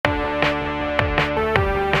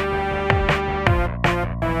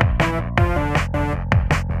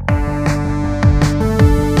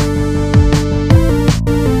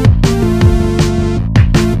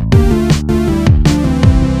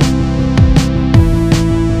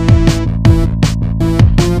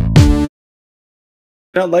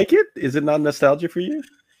Not like it? Is it not nostalgia for you?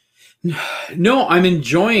 No, I'm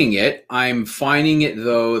enjoying it. I'm finding it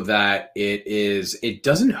though that it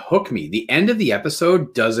doesn't hook me. The end of the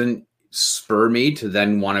episode doesn't spur me to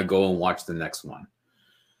then want to go and watch the next one.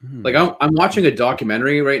 Like I'm watching a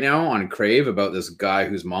documentary right now on Crave about this guy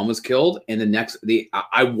whose mom was killed, and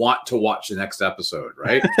I want to watch the next episode,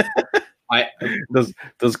 right?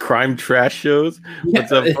 those crime trash shows. Yeah.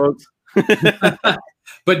 What's up, folks?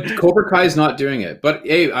 But Cobra Kai is not doing it. But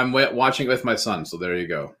hey, I'm watching it with my son, so there you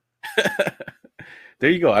go. There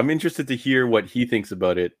you go. I'm interested to hear what he thinks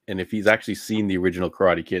about it, and if he's actually seen the original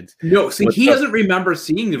Karate Kids. No, see, he doesn't remember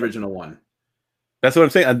seeing the original one. That's what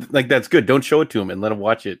I'm saying. Like, that's good. Don't show it to him and let him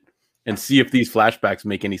watch it and see if these flashbacks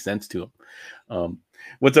make any sense to him.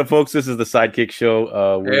 What's up, folks? This is the Sidekick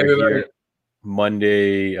Show. We're here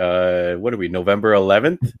Monday. What are we? November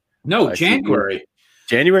 11th? No, January.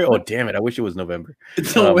 January? Oh, damn it. I wish it was November.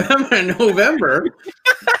 It's November.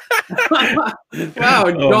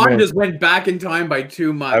 Wow, John just went back in time by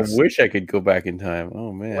 2 months. I wish I could go back in time.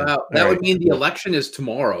 Oh, man. Wow, that would mean the election is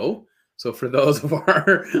tomorrow. So for those of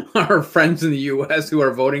our friends in the U.S. who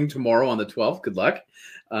are voting tomorrow on the 12th, good luck.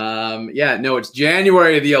 It's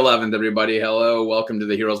January the 11th, everybody. Hello, welcome to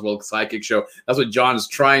the Heroes World Sidekick Show. That's what John's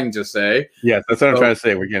trying to say. Yes, that's what I'm trying to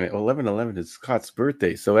say. We're getting 11/11 is Scott's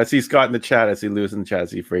birthday. So I see Scott in the chat. I see Lewis in the chat. I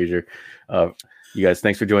see Fraser. You guys,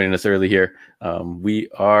 thanks for joining us early here. We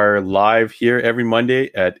are live here every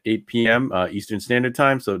Monday at 8 p.m. Eastern Standard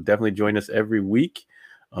Time. So definitely join us every week.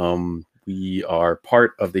 We are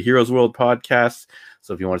part of the Heroes World podcast.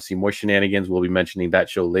 So if you want to see more shenanigans, we'll be mentioning that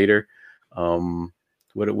show later.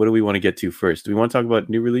 What do we want to get to first? Do we want to talk about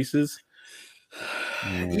new releases?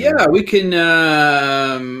 Yeah, we can.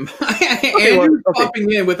 Andrew's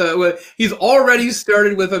popping in he's already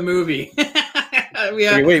started with a movie.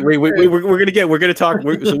 Wait. We're gonna talk.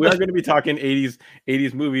 We are going to be talking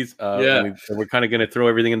 80s movies. We're kind of going to throw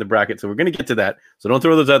everything in the bracket. So we're going to get to that. So don't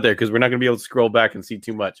throw those out there because we're not going to be able to scroll back and see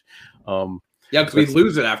too much. Because we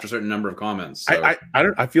lose it after a certain number of comments. So.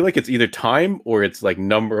 I feel like it's either time or it's like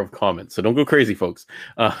number of comments. So don't go crazy, folks.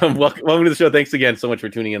 Welcome to the show. Thanks again so much for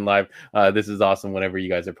tuning in live. This is awesome whenever you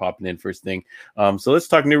guys are popping in first thing. So let's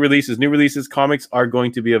talk new releases. New releases. Comics are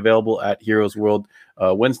going to be available at Heroes World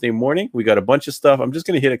Wednesday morning. We got a bunch of stuff. I'm just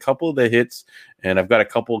going to hit a couple of the hits, and I've got a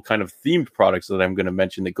couple kind of themed products that I'm going to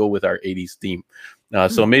mention that go with our 80s theme.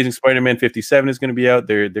 So Amazing Spider-Man 57 is going to be out.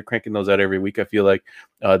 They're cranking those out every week, I feel like.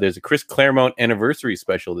 There's a Chris Claremont anniversary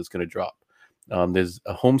special that's going to drop. There's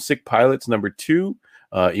a Homesick Pilots #2,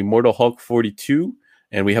 Immortal Hulk 42,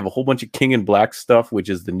 and we have a whole bunch of King in Black stuff, which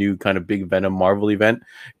is the new kind of big Venom Marvel event.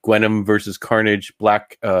 Gwenom versus Carnage,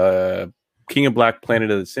 King in Black,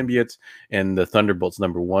 Planet of the Symbiotes, and the Thunderbolts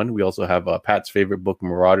 #1. We also have Pat's favorite book,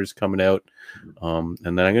 Marauders, coming out. And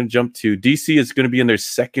then I'm going to jump to DC. Is going to be in their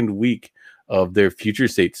second week of their Future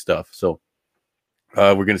State stuff. So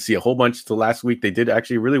we're going to see a whole bunch. So last week they did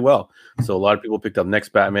actually really well. So a lot of people picked up Next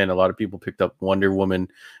Batman. A lot of people picked up Wonder Woman,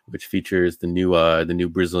 which features the new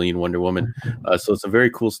Brazilian Wonder Woman. So some very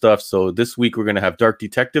cool stuff. So this week we're going to have Dark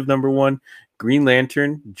Detective #1, Green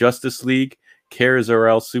Lantern, Justice League, Kara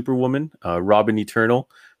Zor-El Superwoman, Robin Eternal,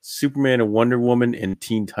 Superman and Wonder Woman, and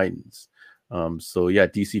Teen Titans. So yeah,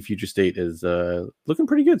 DC Future State is looking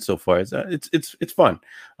pretty good so far. It's fun.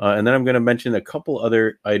 And then I'm going to mention a couple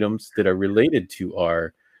other items that are related to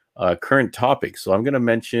our current topic. So I'm going to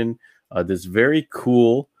mention this very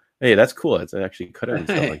cool. Hey, that's cool. It's actually cut out and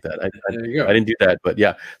stuff like that. I didn't do that, but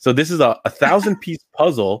yeah. So this is a 1,000-piece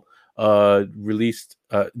puzzle released.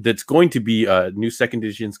 That's going to be new second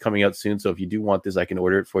editions coming out soon. So if you do want this, I can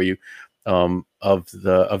order it for you.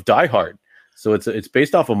 Of Die Hard. So it's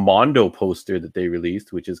based off a Mondo poster that they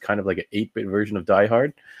released, which is kind of like an 8-bit version of Die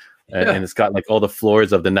Hard. And it's got like all the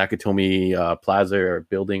floors of the Nakatomi Plaza or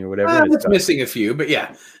building or whatever. It's missing a few, but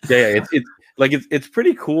yeah. It's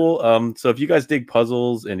pretty cool. So if you guys dig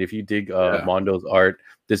puzzles and if you dig Mondo's art,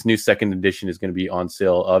 this new second edition is going to be on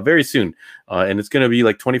sale very soon. And it's going to be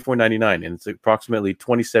like $24.99, and it's approximately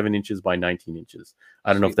 27 inches by 19 inches.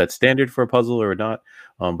 I don't know if that's standard for a puzzle or not,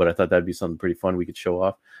 but I thought that'd be something pretty fun we could show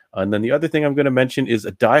off. And then the other thing I'm going to mention is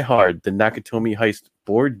a Die Hard, the Nakatomi Heist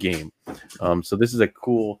board game. So this is a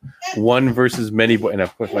cool one versus many, and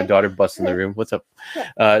of course my daughter busts in the room. What's up?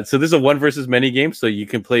 So this is a one versus many game. So you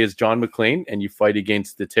can play as John McClane and you fight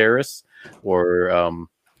against the terrorists or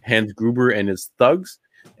Hans Gruber and his thugs.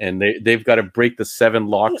 And they've got to break the 7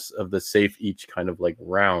 locks of the safe each kind of like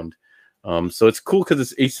round. So it's cool because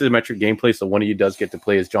it's asymmetric gameplay. So one of you does get to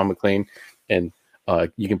play as John McClane, and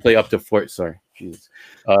you can play up to 4. Sorry, Jesus.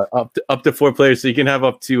 Up to 4 players, so you can have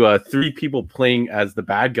up to 3 people playing as the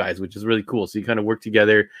bad guys, which is really cool. So you kind of work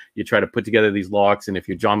together. You try to put together these locks, and if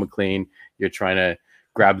you're John McClane, you're trying to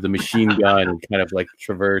grab the machine gun and kind of like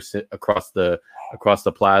traverse it across the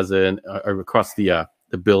plaza and or across the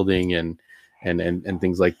building and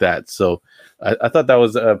things like that. So I thought that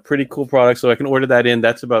was a pretty cool product. So I can order that in.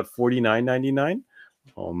 That's about $49.99.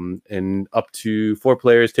 And up to 4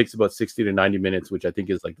 players takes about 60 to 90 minutes, which I think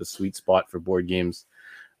is like the sweet spot for board games.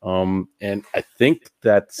 And I think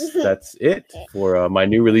that's it for my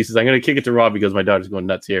new releases. I'm going to kick it to Rob because my daughter's going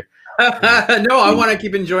nuts here. No, I want to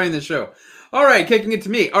keep enjoying the show. All right, kicking it to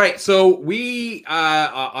me. All right, so we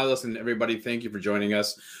listen, everybody, thank you for joining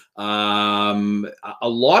us. A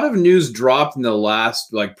lot of news dropped in the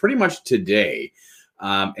last, like pretty much today.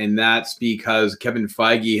 And that's because Kevin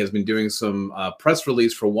Feige has been doing some press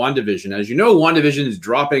release for WandaVision. As you know, WandaVision is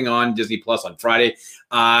dropping on Disney Plus on Friday.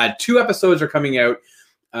 2 episodes are coming out.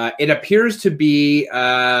 It appears to be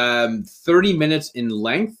 30 minutes in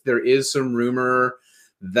length. There is some rumor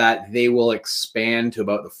that they will expand to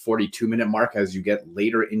about the 42-minute mark as you get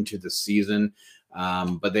later into the season.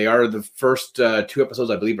 But they are the first 2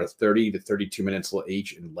 episodes, I believe, are 30 to 32 minutes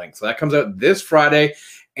each in length. So that comes out this Friday.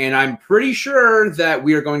 And I'm pretty sure that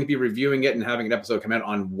we are going to be reviewing it and having an episode come out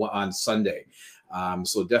on Sunday.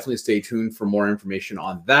 So definitely stay tuned for more information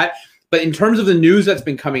on that. But in terms of the news that's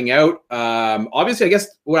been coming out, obviously, I guess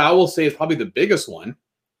what I will say is probably the biggest one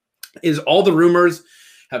is all the rumors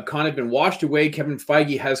have kind of been washed away. Kevin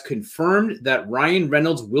Feige has confirmed that Ryan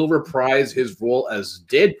Reynolds will reprise his role as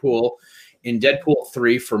Deadpool in Deadpool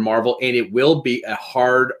 3 for Marvel, and it will be a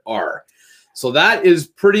hard R. So that is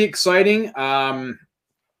pretty exciting.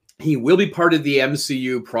 He will be part of the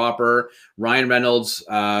MCU proper. Ryan Reynolds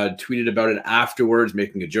tweeted about it afterwards,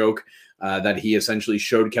 making a joke that he essentially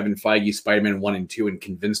showed Kevin Feige Spider-Man 1 and 2 and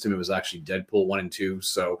convinced him it was actually Deadpool 1 and 2.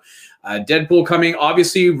 So Deadpool coming.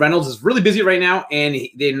 Obviously, Reynolds is really busy right now, and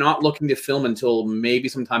they're not looking to film until maybe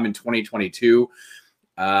sometime in 2022.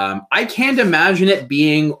 I can't imagine it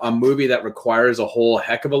being a movie that requires a whole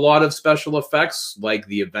heck of a lot of special effects like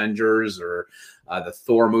the Avengers or the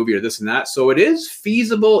Thor movie or this and that. So it is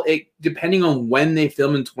feasible, depending on when they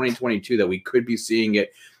film in 2022, that we could be seeing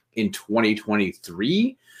it in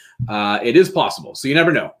 2023. It is possible. So you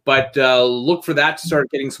never know. But look for that to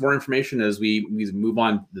start getting some more information as we move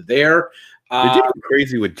on there. They did go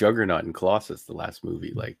crazy with Juggernaut and Colossus, the last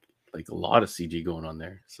movie. Like a lot of CG going on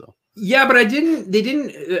there. So yeah, but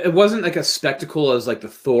it wasn't like a spectacle as like the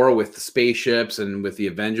Thor with the spaceships and with the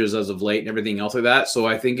Avengers as of late and everything else like that. So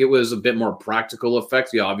I think it was a bit more practical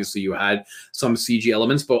effects. Yeah, obviously you had some CG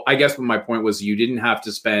elements, but I guess what my point was, you didn't have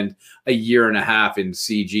to spend a year and a half in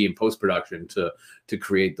CG and post-production to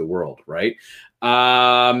create the world, right?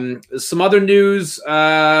 Some other news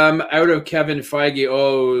out of Kevin Feige.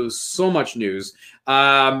 Oh, so much news.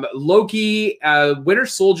 Loki, Winter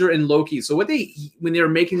Soldier and Loki. So when they were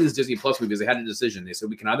making these Disney Plus movies, they had a decision. They said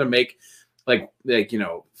we can either make like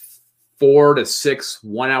 4 to 6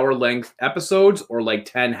 1-hour length episodes or like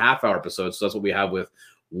 10 half-hour episodes. So that's what we have with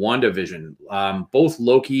WandaVision. Both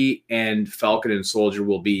Loki and Falcon and Soldier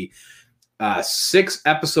will be 6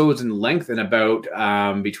 episodes in length and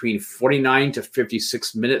about between 49 to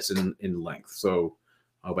 56 minutes in length. So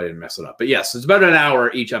I hope I didn't mess it up. But yes, it's about an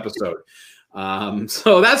hour each episode.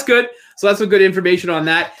 So that's good. So that's some good information on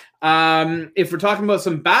that. If we're talking about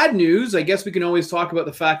some bad news, I guess we can always talk about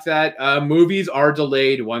the fact that movies are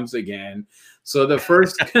delayed once again. So the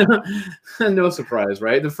first, no surprise,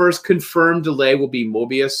 right? The first confirmed delay will be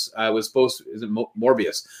Morbius.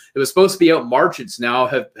 Morbius? It was supposed to be out March. It's now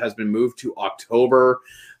has been moved to October.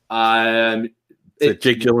 It's a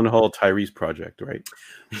Jake Gyllenhaal Tyrese project, right?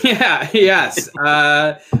 Yeah, yes.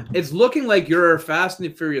 It's looking like your Fast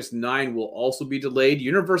and Furious 9 will also be delayed.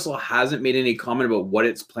 Universal hasn't made any comment about what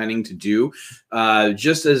it's planning to do.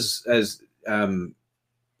 Just as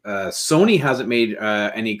Sony hasn't made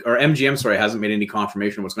MGM, hasn't made any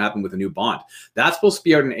confirmation of what's going to happen with the new Bond. That's supposed to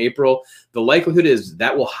be out in April. The likelihood is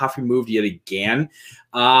that will have to be moved yet again.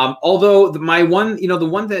 Although the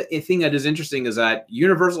one thing that is interesting is that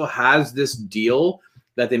Universal has this deal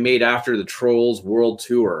that they made after the Trolls World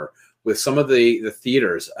Tour with some of the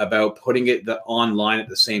theaters about putting it online at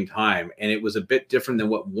the same time. And it was a bit different than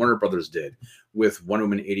what Warner Brothers did with Wonder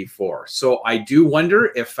Woman 84. So I do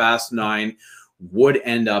wonder if Fast 9 would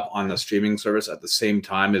end up on the streaming service at the same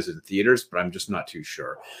time as in theaters, but I'm just not too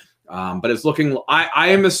sure. But it's looking, I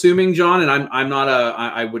am assuming, John, and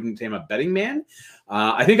I wouldn't say I'm a betting man.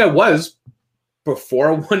 I think I was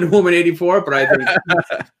before Wonder Woman 84, but I think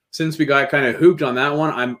since we got kind of hooped on that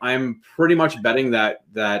one, I'm pretty much betting that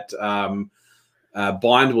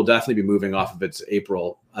Bond will definitely be moving off of its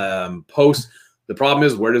April post. The problem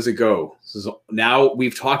is, where does it go? So now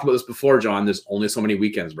we've talked about this before, John. There's only so many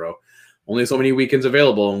weekends, bro. Only so many weekends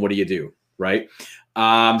available, and what do you do, right?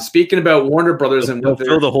 Speaking about Warner Brothers and they'll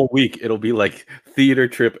fill the whole week. It'll be like theater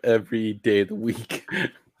trip every day of the week.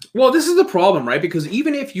 Well, this is the problem, right? Because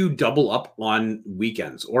even if you double up on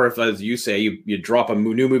weekends, or if, as you say, you drop a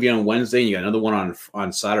new movie on Wednesday and you got another one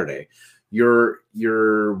on Saturday,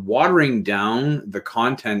 you're watering down the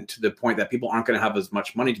content to the point that people aren't going to have as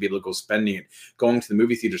much money to be able to go spending it, going to the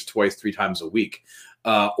movie theaters twice, 3 times a week,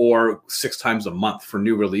 or 6 times a month for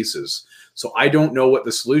new releases. So I don't know what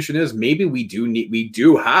the solution is. Maybe we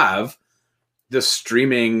do have the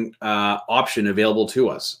streaming option available to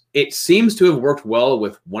us. It seems to have worked well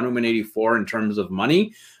with Wonder Woman 84 in terms of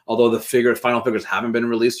money, although the final figures haven't been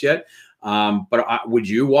released yet. But would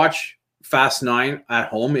you watch Fast 9 at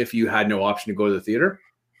home if you had no option to go to the theater?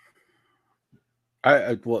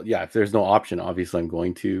 Well, yeah, if there's no option, obviously I'm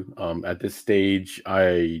going to. At this stage,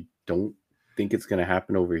 I don't think it's going to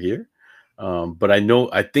happen over here. But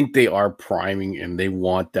I think they are priming and they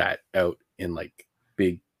want that out in like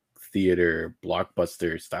big theater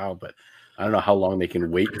blockbuster style, but I don't know how long they can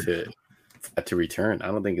wait to return. I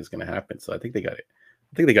don't think it's going to happen. So I think they got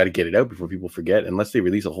to get it out before people forget, unless they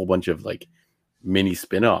release a whole bunch of like mini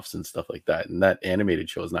spin-offs and stuff like that. And that animated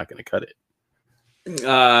show is not going to cut it.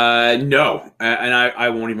 No, and I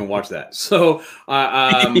won't even watch that. So,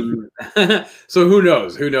 so who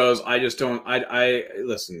knows? Who knows? I just don't. I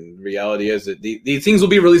listen. The reality is that these things will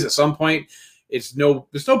be released at some point. There's no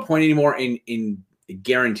point anymore in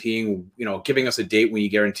guaranteeing, giving us a date when you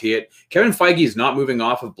guarantee it. Kevin Feige is not moving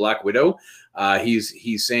off of Black Widow.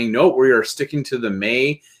 He's saying no. We are sticking to the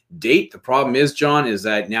May date. The problem is, John, is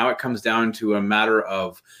that now it comes down to a matter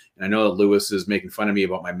of. And I know that Lewis is making fun of me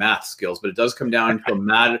about my math skills, but it does come down to a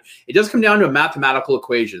mathematical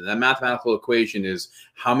equation. And that mathematical equation is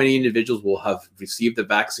how many individuals will have received the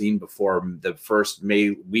vaccine before the first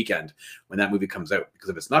May weekend when that movie comes out. Because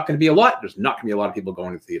if it's not going to be a lot, there's not going to be a lot of people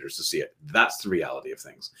going to theaters to see it. That's the reality of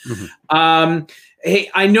things. Mm-hmm.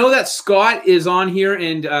 Hey, I know that Scott is on here,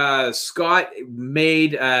 and Scott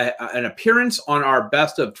made an appearance on our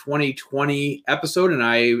Best of 2020 episode. And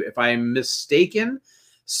if I'm mistaken,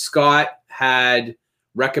 Scott had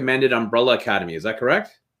recommended Umbrella Academy. Is that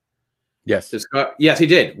correct? Yes. Yes, he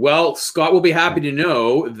did. Well, Scott will be happy to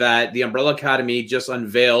know that the Umbrella Academy just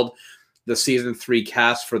unveiled the season 3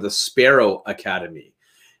 cast for the Sparrow Academy.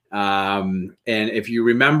 And if you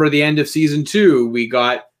remember the end of season 2, we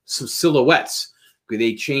got some silhouettes.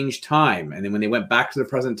 They changed time. And then when they went back to the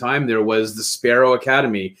present time, there was the Sparrow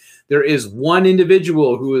Academy. There is one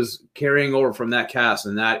individual who is carrying over from that cast,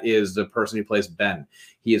 and that is the person who plays Ben.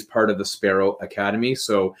 He is part of the Sparrow Academy.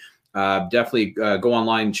 So definitely go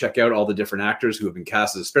online and check out all the different actors who have been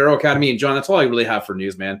cast as the Sparrow Academy. And John, that's all I really have for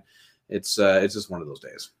news, man. It's just one of those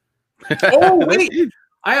days. Oh, wait.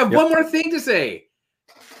 I have one more thing to say.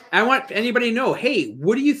 I want anybody to know, hey,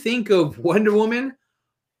 what do you think of Wonder Woman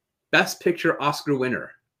Best Picture Oscar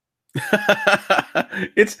winner?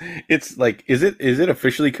 It's like, is it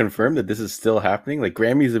officially confirmed that this is still happening? Like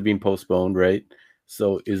Grammys have been postponed, right?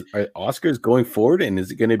 So are Oscars going forward, and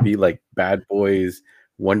is it going to be like Bad Boys,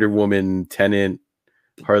 Wonder Woman, Tenet,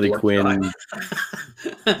 Harley Quinn,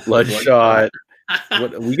 Bloodshot?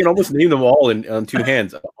 We can almost name them all on 2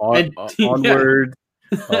 hands. Onward,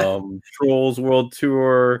 Trolls World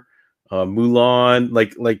Tour, Mulan.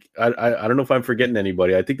 Like I don't know if I'm forgetting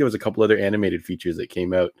anybody. I think there was a couple other animated features that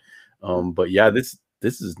came out. But yeah, this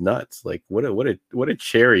is nuts. Like what a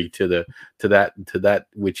cherry to that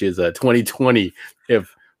which is 2020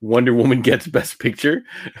 if Wonder Woman gets Best Picture.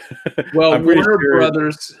 Well,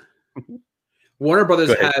 Warner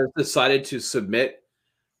Brothers has decided to submit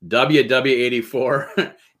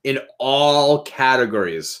WW84 in all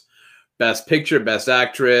categories. Best Picture, Best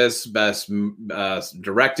Actress, Best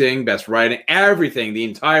Directing, Best Writing,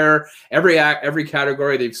 everything. Every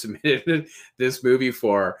category they've submitted this movie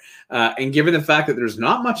for. And given the fact that there's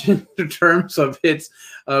not much in terms of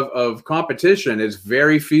of competition, it's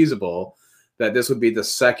very feasible that this would be the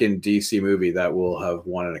second DC movie that will have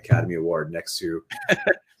won an Academy Award next to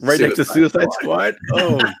next to Suicide Squad.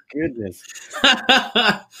 Oh goodness!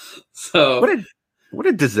 So what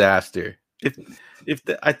a disaster.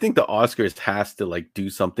 I think the Oscars has to like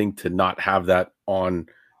do something to not have that on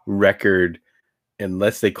record,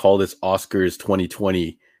 unless they call this Oscars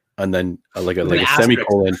 2020 and then like a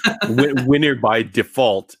semicolon winner by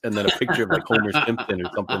default, and then a picture of like Homer Simpson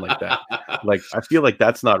or something like that. Like I feel like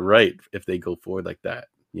that's not right if they go forward like that,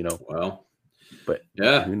 Well, but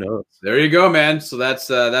yeah, who knows? There you go, man. So that's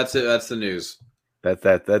it. That's the news.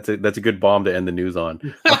 That's a good bomb to end the news on.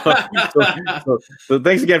 so, so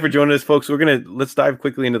thanks again for joining us, folks. Let's dive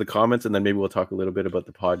quickly into the comments, and then maybe we'll talk a little bit about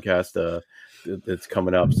the podcast that's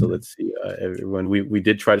coming up. So let's see, everyone. We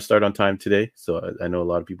did try to start on time today, so I know a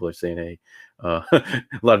lot of people are saying, hey, a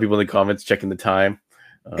lot of people in the comments checking the time.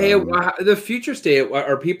 Hey, the future state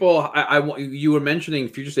are people? You were mentioning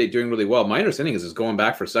future state doing really well. My understanding is it's going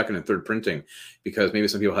back for second and third printing because maybe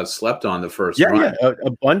some people had slept on the first run.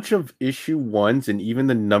 A bunch of issue 1s and even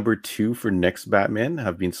the number 2 for next Batman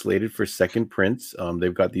have been slated for second prints.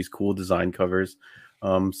 They've got these cool design covers.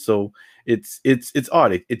 So it's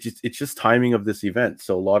odd. It's just timing of this event.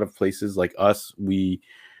 So a lot of places like us, we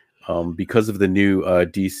because of the new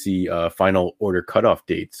DC final order cutoff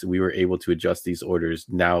dates, we were able to adjust these orders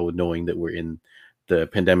now, knowing that we're in the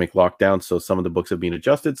pandemic lockdown. So some of the books have been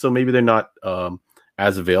adjusted. So maybe they're not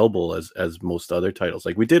as available as most other titles.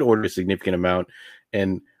 Like we did order a significant amount,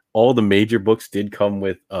 and all the major books did come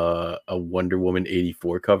with a Wonder Woman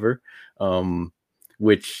 84 cover.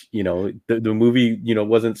 Which, you know, the movie, you know,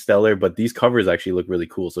 wasn't stellar, but these covers actually look really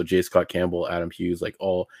cool. So J. Scott Campbell, Adam Hughes, like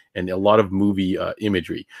and a lot of movie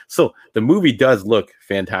imagery. So the movie does look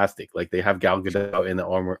fantastic. Like they have Gal Gadot in the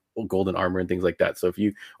armor, golden armor and things like that. So if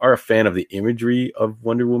you are a fan of the imagery of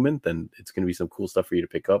Wonder Woman, then it's going to be some cool stuff for you to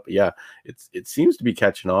pick up. But yeah, it seems to be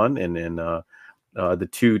catching on. And then the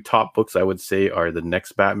 2 top books I would say are the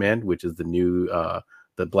Next Batman, which is the new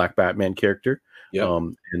the Black Batman character. Yep.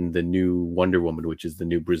 And the new Wonder Woman, which is the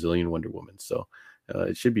new Brazilian Wonder Woman. So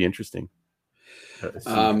it should be interesting.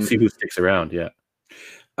 See who sticks around. Yeah.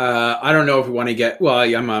 I don't know if we want to get. Well,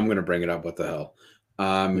 I'm going to bring it up. What the hell?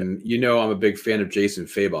 You know, I'm a big fan of Jason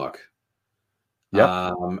Fabok.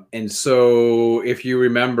 Yeah. And so, if you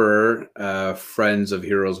remember, Friends of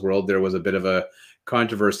Heroes World, there was a bit of a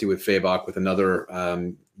controversy with Fabok with another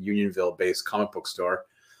Unionville-based comic book store.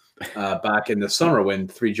 Back in the summer when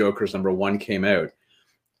 3 Jokers #1 came out.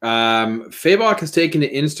 Fabok has taken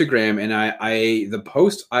to Instagram, and the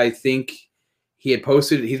post, I think he's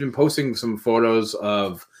been posting some photos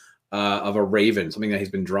of a raven, something that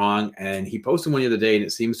he's been drawing, and he posted one the other day and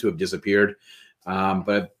it seems to have disappeared.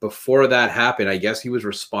 But before that happened, I guess he was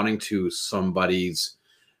responding to somebody's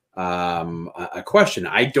a question.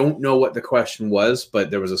 I don't know what the question was,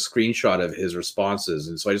 but there was a screenshot of his responses.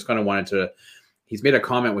 And so I just kind of wanted to, he's made a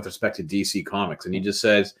comment with respect to DC Comics, and he just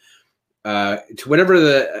says, to whatever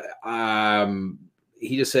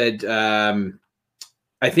he just said,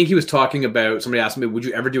 I think he was talking about, somebody asked me, would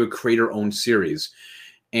you ever do a creator-owned series?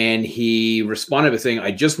 And he responded by saying,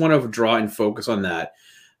 I just want to draw and focus on that.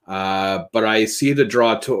 But I see the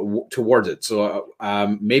draw towards it. So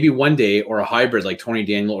maybe one day, or a hybrid like Tony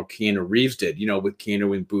Daniel or Keanu Reeves did, you know, with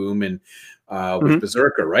Keanu and Boom and with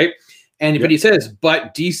Berserker, right? And but he says,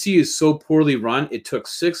 but DC is so poorly run, it took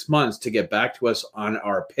 6 months to get back to us on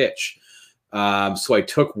our pitch. So I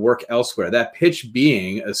took work elsewhere. That pitch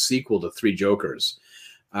being a sequel to 3 Jokers.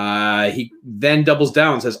 He then doubles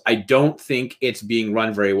down and says, I don't think it's being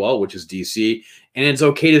run very well, which is DC. And it's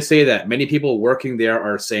okay to say that. Many people working there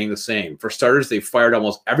are saying the same. For starters, they fired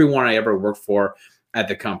almost everyone I ever worked for at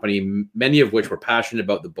the company, many of which were passionate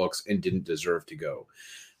about the books and didn't deserve to go.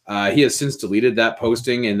 He has since deleted that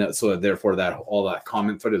posting, and so therefore that all that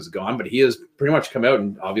comment foot is gone. But he has pretty much come out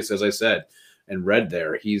and, obviously, as I said and read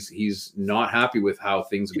there, he's not happy with how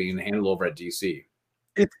things are being handled over at DC.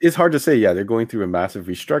 It's hard to say. Yeah, they're going through a massive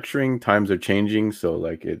restructuring. Times are changing, so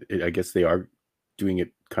like I guess they are doing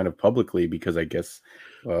it kind of publicly because I guess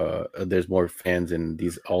there's more fans and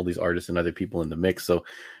all these artists and other people in the mix. So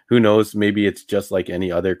who knows? Maybe it's just like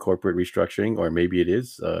any other corporate restructuring, or maybe it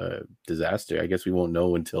is a disaster. I guess we won't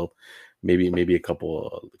know until maybe a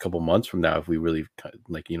couple months from now, if we really,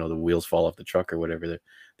 like, you know, the wheels fall off the truck or whatever the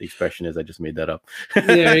expression is. I just made that up.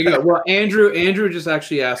 There you go. Well, Andrew just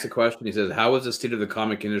actually asked a question. He says, how has the state of the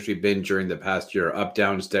comic industry been during the past year? Up,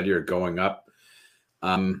 down, steady, or going up?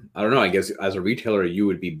 I don't know. I guess as a retailer, you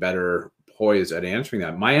would be better poised at answering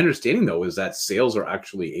that. My understanding, though, is that sales are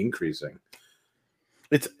actually increasing.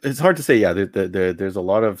 It's hard to say. Yeah, there's a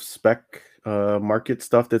lot of spec market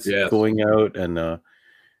stuff that's going out, and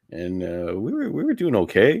we were doing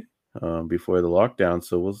okay before the lockdown.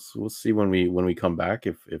 So we'll see when we come back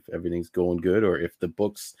if everything's going good, or if the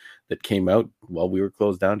books that came out while we were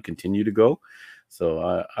closed down continue to go.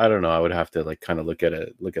 So I don't know. I would have to like kind of look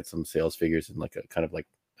at some sales figures and like a kind of like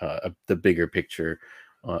the bigger picture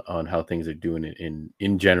on how things are doing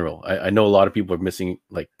in general. I know a lot of people are missing,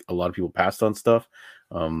 like a lot of people passed on stuff.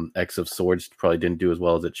 X of Swords probably didn't do as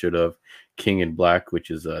well as it should have. King in Black,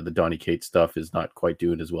 which is the Donny Cates stuff, is not quite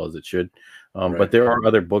doing as well as it should. Right. But there are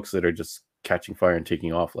other books that are just catching fire and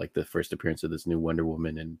taking off, like the first appearance of this new Wonder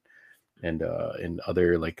Woman, and and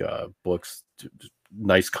other like books,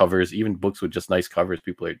 nice covers, even books with just nice covers.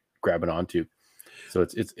 People are grabbing onto. So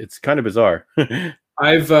it's kind of bizarre.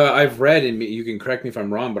 I've read, and you can correct me if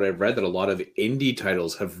I'm wrong, but I've read that a lot of indie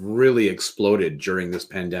titles have really exploded during this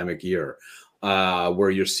pandemic year, where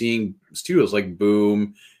you're seeing studios like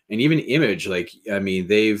Boom and even Image. Like, I mean,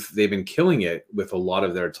 they've been killing it with a lot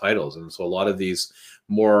of their titles, and so a lot of these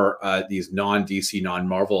more these non-DC,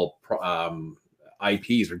 non-Marvel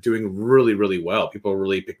IPs are doing really, really well. People are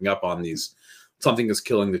really picking up on these. Something is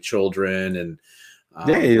killing the children, and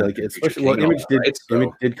yeah, like especially Image did right?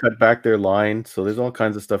 Image did cut back their line, so there's all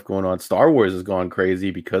kinds of stuff going on. Star Wars has gone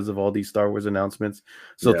crazy because of all these Star Wars announcements.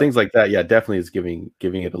 So things like that, yeah, definitely is giving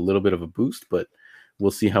it a little bit of a boost. But we'll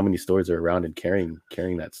see how many stores are around and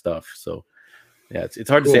carrying that stuff. So yeah, it's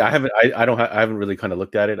hard to say. I haven't really kind of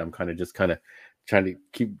looked at it. I'm kind of just kind of trying to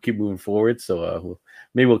keep moving forward. So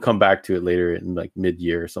maybe we'll come back to it later in like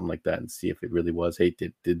mid-year or something like that and see if it really was. Hey,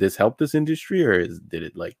 did this help this industry, or did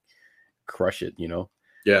it like crush it,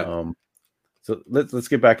 so let's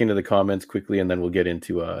get back into the comments quickly, and then we'll get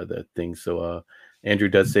into the thing. So Andrew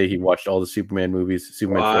does say he watched all the Superman movies.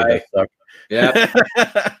 Superman 4 does suck.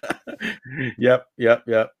 Yep.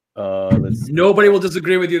 Nobody will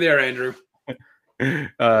disagree with you there, Andrew.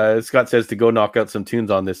 Scott says to go knock out some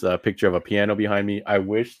tunes on this picture of a piano behind me. I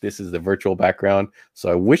wish this is the virtual background, so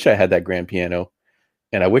I wish I had that grand piano,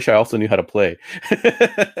 and I wish I also knew how to play.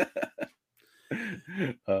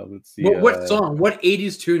 Let's see. What song? What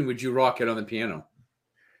 80s tune would you rock it on the piano?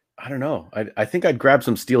 I don't know. I think I'd grab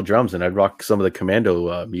some steel drums and I'd rock some of the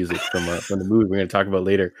Commando music from the movie we're going to talk about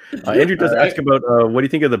later. Andrew does ask about what do you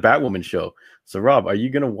think of the Batwoman show? So Rob, are you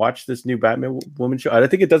going to watch this new Batwoman show? I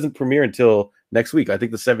think it doesn't premiere until next week. I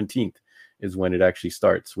think the 17th is when it actually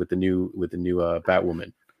starts with the new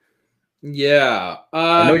Batwoman. Yeah.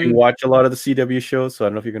 I know you watch a lot of the CW shows, so I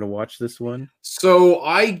don't know if you're going to watch this one. So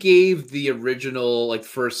I gave the original like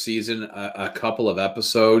first season a couple of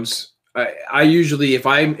episodes. I usually, if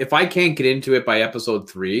I can't get into it by episode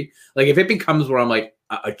 3, like if it becomes where I'm like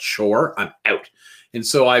a chore, I'm out. And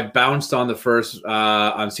so I bounced on the first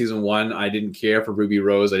on season 1. I didn't care for Ruby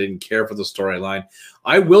Rose. I didn't care for the storyline.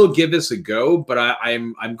 I will give this a go, but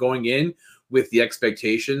I'm going in with the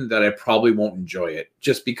expectation that I probably won't enjoy it,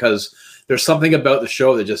 just because there's something about the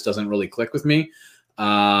show that just doesn't really click with me. But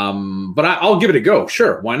I'll give it a go.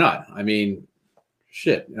 Sure, why not? I mean,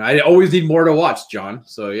 shit, I always need more to watch, John.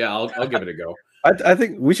 So yeah, I'll give it a go. I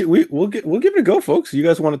think we'll give it a go, folks. You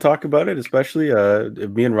guys want to talk about it, especially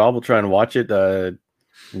me and Rob will try and watch it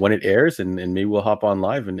when it airs, and maybe we'll hop on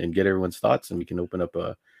live and get everyone's thoughts, and we can open up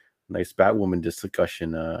a nice Batwoman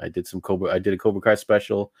discussion. I did a Cobra Kai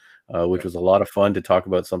special, which was a lot of fun to talk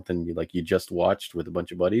about something you just watched with a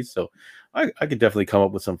bunch of buddies. So I could definitely come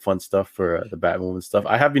up with some fun stuff for the Batwoman stuff.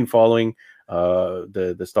 I have been following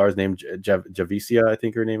the star's name, Javicia, I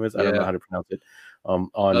think her name is. I don't know how to pronounce it.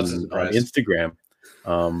 On Instagram.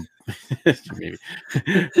 Maybe.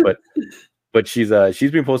 But she's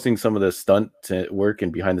been posting some of the stunt work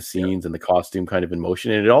and behind the scenes and the costume kind of in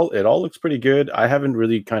motion, and it all looks pretty good. I haven't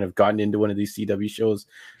really kind of gotten into one of these CW shows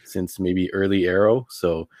since maybe early Arrow.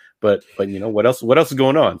 So, but what else is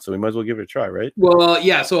going on? So we might as well give it a try, right? Well,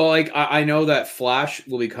 yeah. So like I know that Flash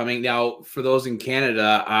will be coming now. For those in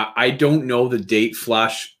Canada, I don't know the date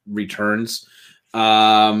Flash returns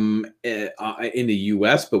in the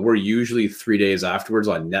US, but we're usually 3 days afterwards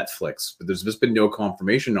on Netflix. But there's just been no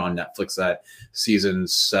confirmation on Netflix that season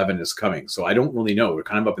 7 is coming, so I don't really know. We're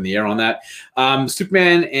kind of up in the air on that.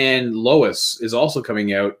 Superman and Lois is also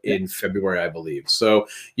coming out in February, I believe. So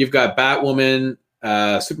you've got Batwoman,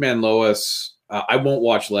 Superman, Lois. I won't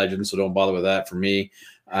watch Legends, so don't bother with that for me.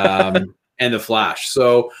 And the Flash.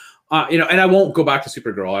 So and I won't go back to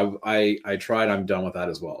Supergirl. I tried. I'm done with that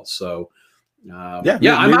as well. So. I'm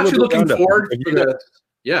actually looking forward to the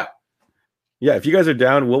if you guys are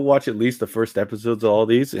down, we'll watch at least the first episodes of all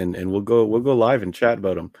these, and we'll go live and chat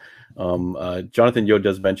about them. Jonathan Yo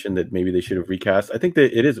does mention that maybe they should have recast. I think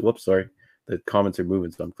that it is. Whoops, sorry, the comments are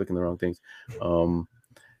moving, so I'm clicking the wrong things.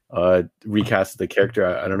 Recast the character.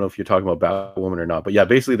 I don't know if you're talking about Batwoman or not, but yeah,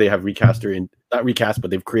 basically they have recast her not recast,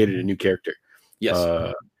 but they've created a new character. Yes.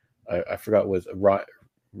 I forgot was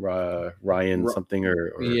Ryan something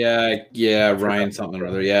or Ryan something or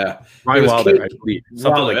other. Yeah, Ryan Wilder, I believe.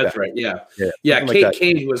 Something like that's that. Right. Yeah. Kate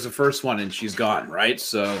Kane was the first one, and she's gone. Right.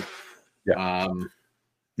 So which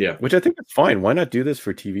I think is fine. Why not do this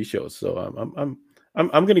for TV shows? So I'm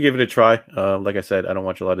going to give it a try. Like I said, I don't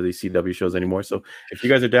watch a lot of these CW shows anymore. So if you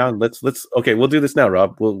guys are down, let's okay. We'll do this now,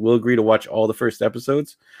 Rob. We'll agree to watch all the first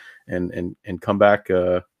episodes, and come back.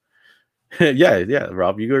 Yeah,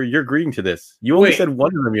 Rob, you're agreeing to this. You only said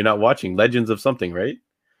one of them you're not watching, Legends of something, right?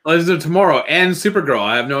 Legends of Tomorrow and Supergirl.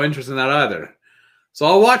 I have no interest in that either. So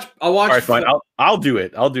I'll watch. All right, fine. I'll do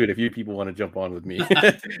it. I'll do it if you people want to jump on with me,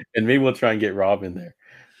 and maybe we'll try and get Rob in there.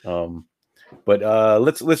 But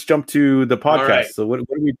let's jump to the podcast. Right. So what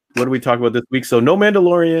do we talk about this week? So no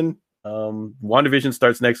Mandalorian. WandaVision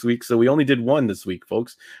starts next week, so we only did one this week,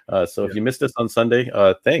 folks. So if you missed us on Sunday,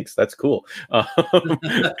 thanks. That's cool.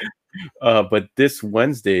 But this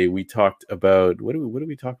Wednesday we talked about what do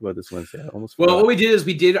we talk about this Wednesday? I almost forgot. What we did is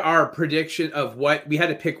we did our prediction of what we had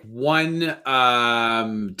to pick one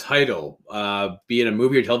title, be it a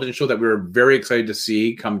movie or television show that we were very excited to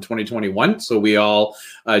see come 2021. So we all,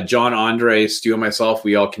 John, Andre, Stu, and myself,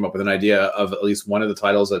 we all came up with an idea of at least one of the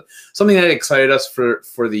titles that something that excited us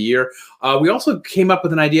for the year. We also came up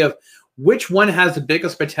with an idea of which one has the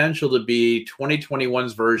biggest potential to be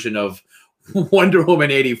 2021's version of Wonder Woman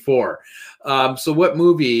 84. So what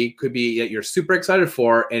movie could be that you're super excited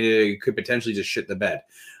for and it could potentially just shit the bed?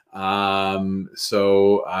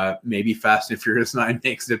 So maybe Fast and Furious 9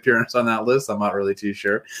 makes an appearance on that list. I'm not really too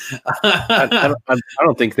sure. I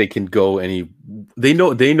don't think they can go any. They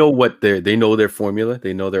know what they know their formula.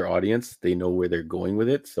 They know their audience. They know where they're going with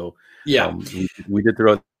it. So yeah, we did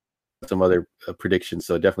throw some other predictions.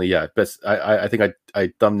 So definitely, yeah. Best. I think I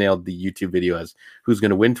thumbnailed the YouTube video as who's going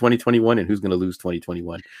to win 2021 and who's going to lose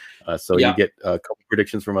 2021. So you get a couple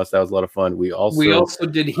predictions from us. That was a lot of fun. We also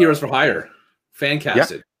did Heroes for Hire, fan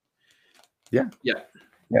casted. Yeah.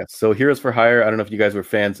 So Heroes for Hire. I don't know if you guys were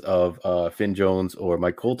fans of Finn Jones or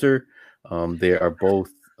Mike Coulter. They are both.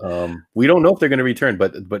 We don't know if they're going to return,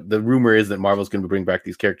 but the rumor is that Marvel's going to bring back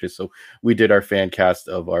these characters. So we did our fan cast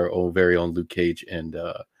of our very own Luke Cage and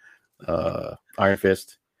Iron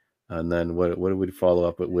Fist, and then what did we follow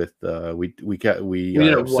up with? We did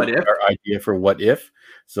a what if, our idea for what if.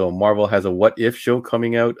 So Marvel has a what if show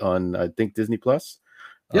coming out on I think Disney Plus,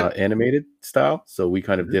 animated style. So we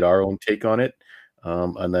kind of did our own take on it,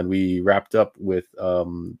 and then we wrapped up with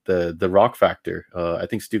the Rock Factor. I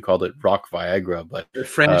think Stu called it Rock Viagra, but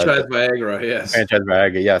franchise Viagra, yes, franchise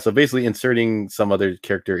Viagra, yeah. So basically inserting some other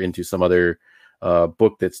character into some other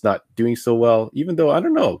book that's not doing so well, even though I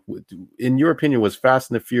don't know, in your opinion, was Fast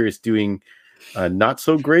and the Furious doing not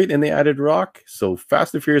so great and they added Rock? So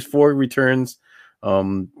Fast and Furious 4 returns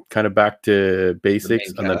kind of back to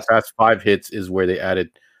basics, and then Fast 5 hits is where they added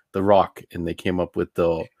the Rock and they came up with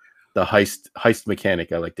the heist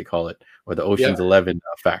mechanic, I like to call it, or the Ocean's 11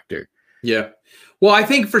 factor. Yeah, well, I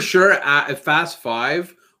think for sure Fast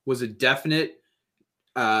 5 was a definite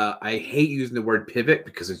I hate using the word pivot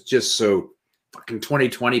because it's just so fucking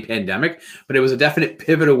 2020 pandemic, but it was a definite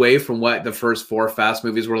pivot away from what the first 4 Fast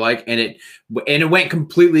movies were like, and it went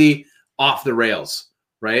completely off the rails,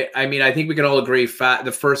 right? I mean, I think we can all agree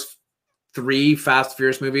the first 3 Fast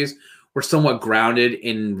Furious movies were somewhat grounded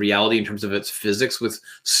in reality in terms of its physics with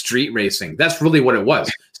street racing. That's really what it was.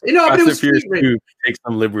 But it was street racing. Take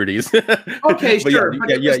some liberties. Okay, sure.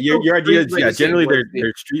 Your idea is generally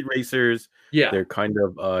they're street racers. Yeah, they're kind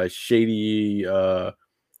of shady,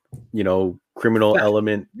 criminal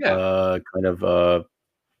element, kind of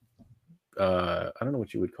I don't know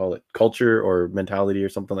what you would call it, culture or mentality or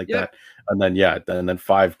something like that. And then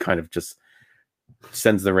 5 kind of just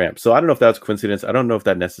sends the ramp. So I don't know if that's coincidence. I don't know if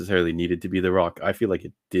that necessarily needed to be the Rock. I feel like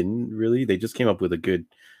it didn't really. They just came up with a good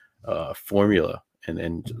formula,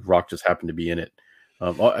 and Rock just happened to be in it.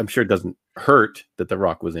 I'm sure it doesn't hurt that the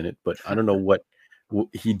Rock was in it, but I don't know what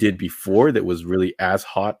he did before that was really as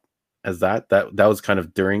hot as that was kind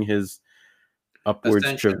of during his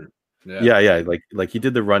upwards trip. Like he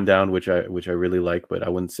did the Rundown, which I really like, but I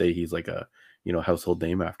wouldn't say he's like a household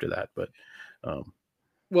name after that. But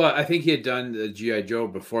well, I think he had done the G.I. Joe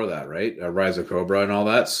before that, right? Rise of Cobra and all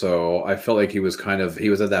that. So I felt like he was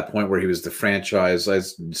at that point where he was the franchise,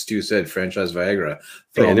 as Stu said, franchise Viagra.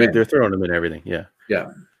 They're throwing him in everything. So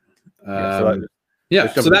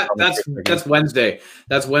that's Wednesday.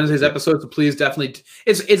 That's Wednesday's episode. So please definitely,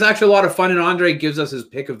 it's actually a lot of fun, and Andre gives us his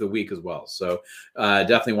pick of the week as well. So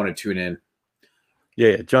definitely want to tune in.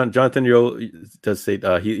 Yeah. Jonathan Yo does say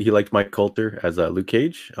he liked Mike Coulter as Luke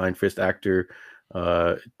Cage, Iron Fist actor.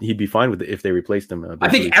 He'd be fine with it if they replaced him. I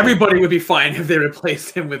think everybody would be fine if they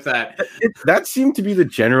replaced him with that. That seemed to be the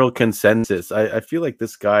general consensus. I feel like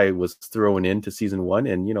this guy was thrown into season 1,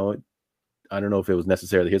 and I don't know if it was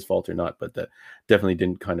necessarily his fault or not, but that definitely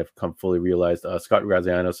didn't kind of come fully realized. Scott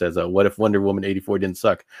Graziano says, what if Wonder Woman 84 didn't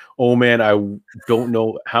suck? Oh man, I don't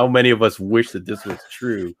know how many of us wish that this was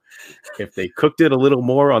true. If they cooked it a little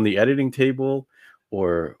more on the editing table,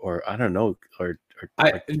 or I don't know, or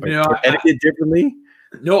edited differently,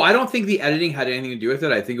 No, I don't think the editing had anything to do with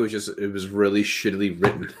it. I think it was really shittily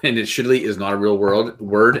written, and it shittily is not a real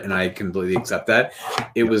word, and I completely accept that.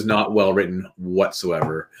 It was not well written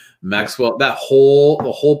whatsoever. Maxwell, the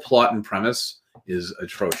whole plot and premise is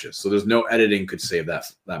atrocious. So there's no editing could save that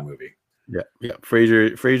movie. Yeah.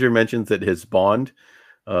 Fraser mentions that his Bond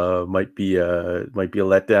might be a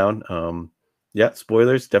letdown. Yeah,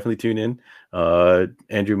 spoilers, definitely tune in.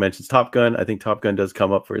 Andrew mentions Top Gun. I think Top Gun does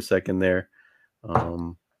come up for a second there.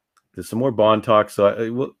 There's some more Bond talk,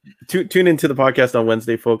 so we'll tune into the podcast on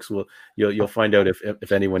Wednesday, folks. You'll find out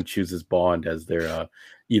if anyone chooses Bond as their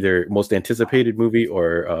either most anticipated movie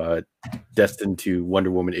or destined to Wonder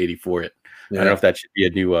Woman 84 it. Yeah. I don't know if that should be a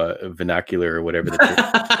new vernacular or whatever. Or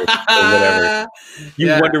whatever. You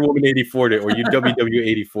Wonder Woman 84 it, or you WW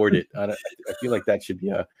 84 it. I feel like that should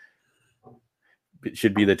be it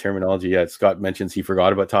should be the terminology. Yeah, Scott mentions he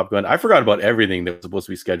forgot about Top Gun. I forgot about everything that was supposed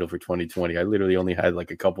to be scheduled for 2020. I literally only had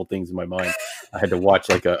like a couple things in my mind. I had to watch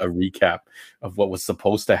like a recap of what was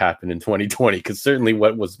supposed to happen in 2020, because certainly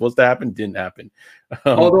what was supposed to happen didn't happen.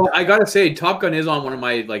 Although I gotta say, Top Gun is on one of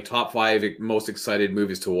my like top 5 most excited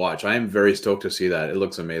movies to watch. I am very stoked to see that. It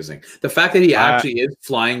looks amazing. The fact that he actually is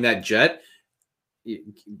flying that jet,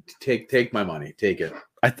 take my money, take it.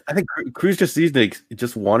 I think Cruise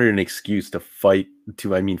just wanted an excuse to fly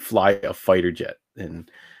a fighter jet,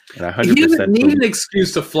 and I 100%. He doesn't need an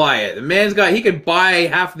excuse to fly it. The man's he could buy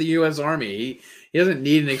half the U.S. Army. He doesn't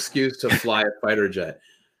need an excuse to fly a fighter jet.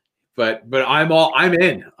 But I'm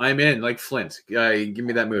in like Flint. Give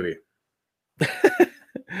me that movie.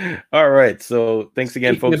 All right. So thanks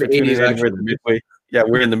again, folks, for tuning in. We're in the midway. Yeah,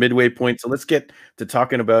 we're in the midway point. So let's get to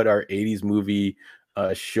talking about our 80s movie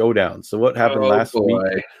showdown. So what happened last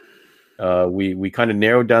week? We kind of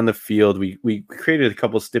narrowed down the field. We created a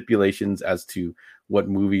couple of stipulations as to what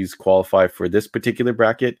movies qualify for this particular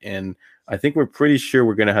bracket, and I think we're pretty sure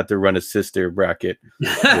we're going to have to run a sister bracket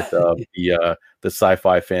with the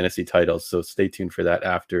sci-fi fantasy titles. So stay tuned for that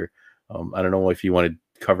after. I don't know if you want to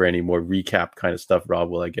cover any more recap kind of stuff, Rob.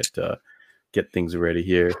 Will I get things ready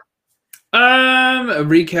here? A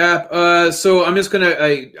recap. So I'm just gonna.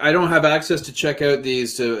 I don't have access to check out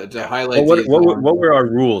these to highlight. Well, what were our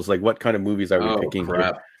rules? Like, what kind of movies are we picking?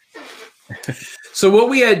 Crap. So what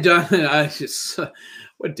we had done.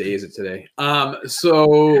 What day is it today?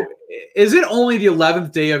 So is it only the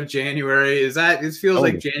 11th day of January? Is that? It feels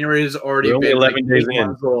like January has already been 11 days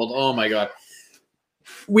old. Oh my god.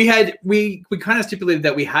 We kind of stipulated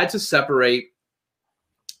that we had to separate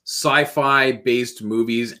sci-fi based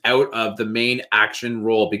movies out of the main action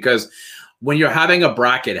role, because when you're having a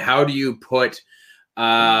bracket, how do you put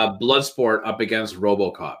Bloodsport up against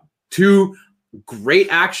RoboCop? Two great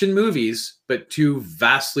action movies, but two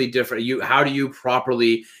vastly different. How do you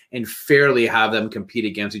properly and fairly have them compete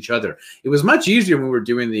against each other? It was much easier when we were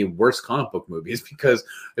doing the worst comic book movies, because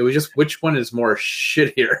it was just which one is more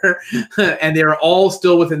shittier, and they're all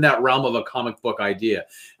still within that realm of a comic book idea.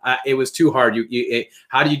 It was too hard.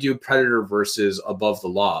 How do you do Predator versus Above the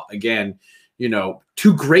Law? Again,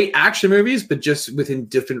 two great action movies, but just within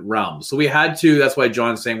different realms. So we had to. That's why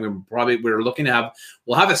John's saying we're looking to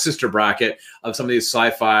we'll have a sister bracket of some of these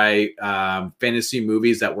sci-fi fantasy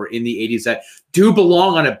movies that were in the 80s that do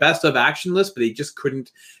belong on a best of action list, but they just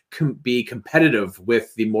couldn't be competitive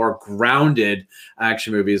with the more grounded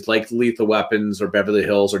action movies like Lethal Weapons or Beverly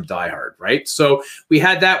Hills or Die Hard, right? So we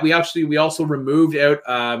had that. We also removed out.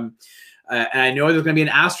 And I know there's going to be an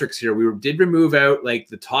asterisk here. We did remove out like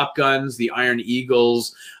the Top Guns, the Iron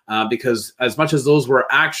Eagles, because as much as those were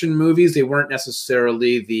action movies, they weren't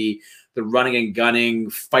necessarily the running and gunning,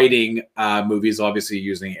 fighting movies, obviously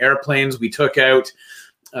using airplanes. We took out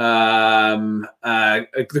the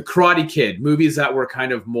Karate Kid, movies that were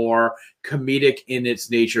kind of more comedic in its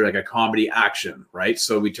nature, like a comedy action, right?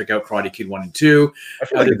 So we took out Karate Kid 1 and 2. I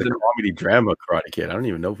feel like it's a comedy drama Karate Kid. I don't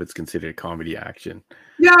even know if it's considered a comedy action.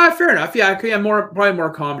 Yeah, fair enough. Yeah, probably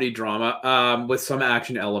more comedy drama with some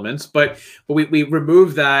action elements, but we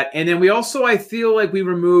removed that, and then we also, I feel like we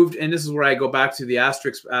removed, and this is where I go back to the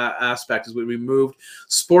asterisk aspect, is we removed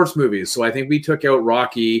sports movies. So I think we took out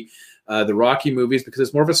Rocky, the Rocky movies, because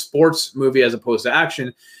it's more of a sports movie as opposed to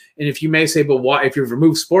action. And if you may say, but why, if you've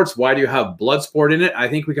removed sports, why do you have Bloodsport in it? I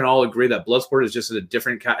think we can all agree that Bloodsport is just a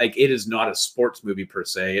different like, it is not a sports movie per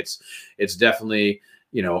se. It's definitely,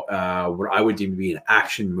 what I would deem to be an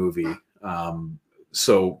action movie.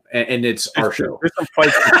 So, and it's our show. There's some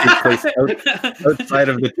fights that take place outside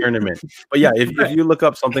of the tournament. But yeah, if you look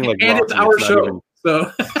up something like and Rocky, it's our show.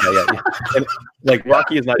 So yeah. And, like,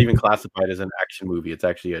 Rocky is not even classified as an action movie. It's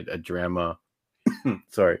actually a drama.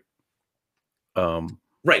 Sorry.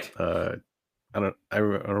 Right. I don't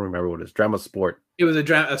remember what it is. Drama sport. It was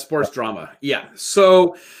a sports drama. Yeah.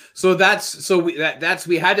 So we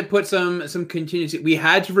had to put some contingency. We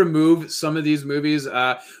had to remove some of these movies.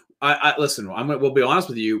 Listen. We'll be honest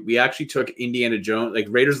with you. We actually took Indiana Jones, like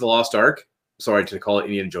Raiders of the Lost Ark. Sorry to call it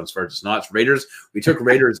Indiana Jones first. It's not. It's Raiders. We took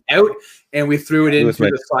Raiders out and we threw it into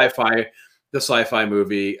the sci-fi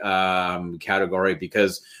movie category,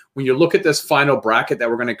 because when you look at this final bracket that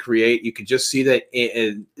we're going to create, you could just see that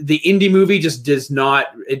the indie movie just does not.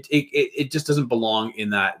 It just doesn't belong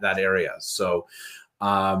in that area. So,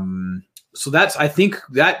 I think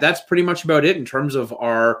that's pretty much about it in terms of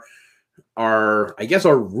our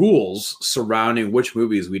rules surrounding which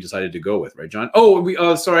movies we decided to go with, right, John?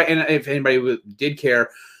 Sorry, and if anybody did care,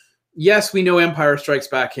 yes, we know Empire Strikes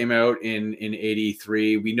Back came out in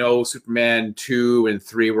 83. We know Superman 2 and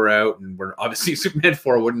 3 were out, and we're obviously Superman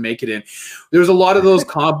 4 wouldn't make it in. There's a lot of those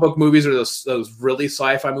comic book movies or those really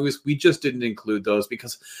sci-fi movies. We just didn't include those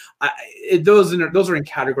because those are in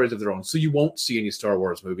categories of their own. So you won't see any Star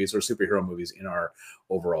Wars movies or superhero movies in our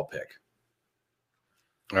overall pick.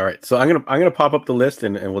 All right, so I'm gonna pop up the list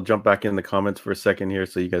and we'll jump back in the comments for a second here,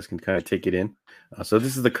 so you guys can kind of take it in. So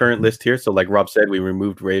this is the current list here. So like Rob said, we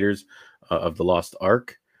removed Raiders of the Lost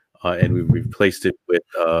Ark, and we replaced it with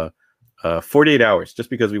 48 Hours, just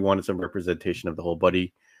because we wanted some representation of the whole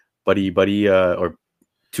buddy, or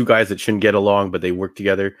two guys that shouldn't get along but they work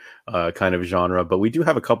together kind of genre. But we do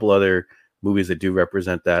have a couple other movies that do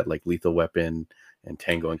represent that, like Lethal Weapon and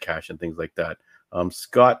Tango and Cash and things like that.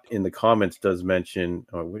 Scott in the comments does mention,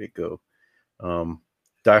 where'd it go?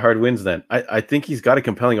 Die Hard wins then. I think he's got a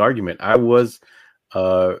compelling argument. I was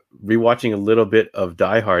rewatching a little bit of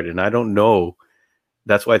Die Hard, and I don't know.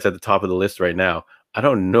 That's why it's at the top of the list right now. I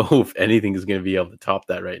don't know if anything is going to be able to top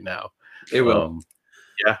that right now. It will.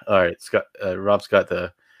 Yeah. All right. Scott, Rob's got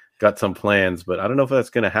some plans, but I don't know if that's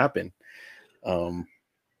going to happen.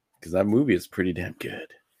 Because that movie is pretty damn good.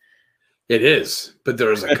 It is, but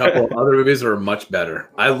there's a couple of other movies that are much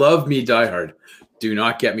better. I love me Die Hard. Do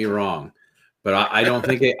not get me wrong, but I don't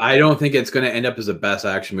think it's going to end up as the best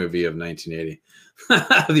action movie of 1980,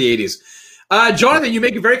 the 80s. Jonathan, you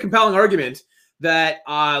make a very compelling argument that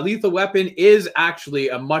Lethal Weapon is actually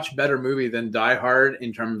a much better movie than Die Hard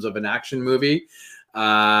in terms of an action movie.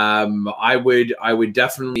 I would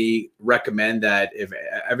definitely recommend that if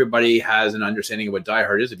everybody has an understanding of what Die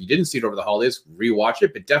Hard is, if you didn't see it over the holidays, rewatch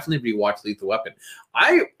it, but definitely rewatch Lethal Weapon.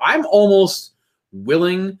 I'm almost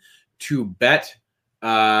willing to bet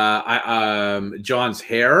John's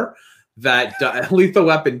hair that Lethal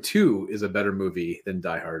Weapon 2 is a better movie than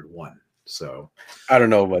Die Hard 1. So I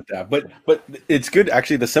don't know about that, but it's good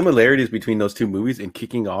actually. The similarities between those two movies and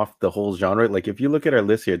kicking off the whole genre. Like if you look at our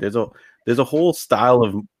list here, there's a whole style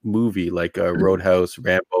of movie like Roadhouse,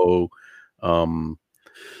 Rambo,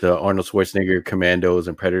 the Arnold Schwarzenegger Commandos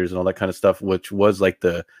and Predators and all that kind of stuff, which was like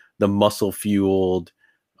the muscle fueled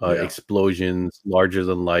explosions, larger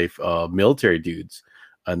than life military dudes,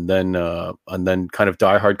 and then kind of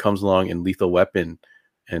Die Hard comes along and Lethal Weapon,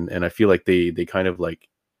 and I feel like they kind of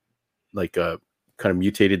kind of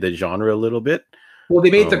mutated the genre a little bit. Well,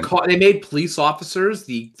 they made police officers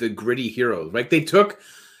the gritty heroes, right? They took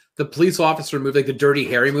the police officer movie, like the Dirty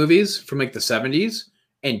Harry movies from like the 70s,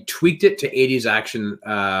 and tweaked it to 80s action,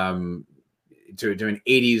 to an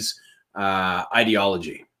 80s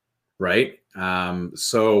ideology, right?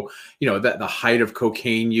 So that the height of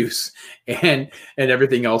cocaine use and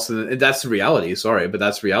everything else, and that's the reality. Sorry, but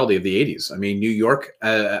that's the reality of the 80s. I mean, New York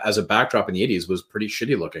as a backdrop in the 80s was pretty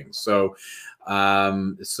shitty looking. So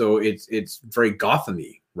it's very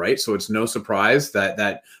Gotham-y, right? So it's no surprise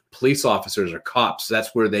that police officers are cops.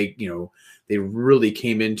 That's where they really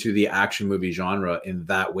came into the action movie genre in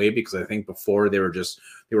that way, because I think before they were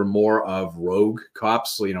more of rogue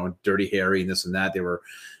cops, Dirty Harry and this and that. They were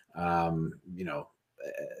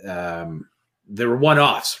they were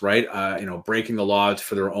one-offs, right? Breaking the laws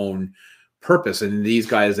for their own purpose. And these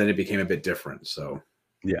guys, then it became a bit different. So,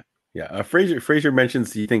 yeah. Fraser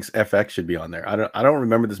mentions he thinks FX should be on there. I don't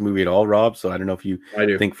remember this movie at all, Rob. So I don't know if you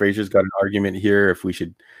think Fraser's got an argument here, if we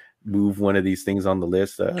should move one of these things on the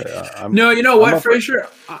list. No, you know what, Fraser?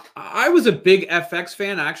 I was a big FX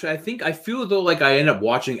fan. Actually, I feel though like I end up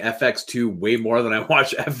watching FX2 way more than I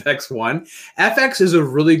watch FX1. FX is a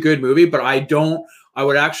really good movie, but I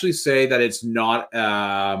would actually say that it's not.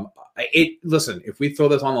 Listen, if we throw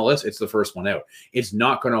this on the list, it's the first one out. It's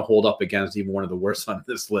not going to hold up against even one of the worst on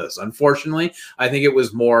this list. Unfortunately, I think it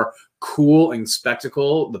was more cool and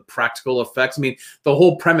spectacle, the practical effects. I mean, the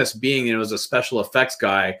whole premise being, as a special effects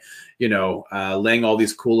guy, laying all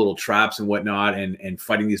these cool little traps and whatnot, and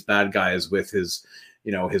fighting these bad guys with his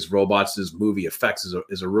his robots, his movie effects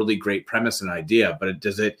is a really great premise and idea. But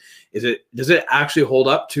does it actually hold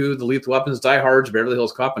up to the Lethal Weapons, Die Hard, Beverly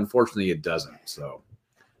Hills Cop? Unfortunately, it doesn't. So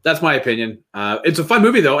that's my opinion. It's a fun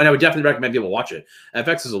movie though, and I would definitely recommend people watch it.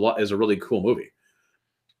 FX is a really cool movie.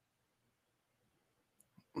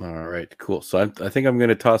 All right, cool. So I think I'm going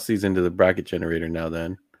to toss these into the bracket generator now.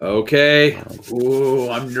 Then okay. Ooh,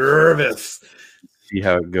 I'm nervous. See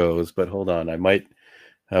how it goes. But hold on, I might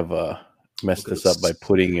have messed this up by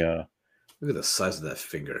putting. Look at the size of that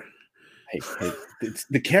finger. Hey,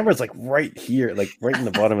 the camera's like right here, like right in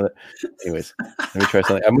the bottom of it. Anyways, let me try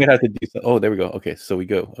something. I'm gonna have to do something. Oh, there we go. Okay, so we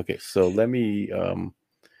go. Okay, so let me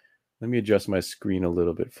adjust my screen a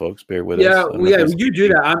little bit, folks. Bear with us. Yeah, you do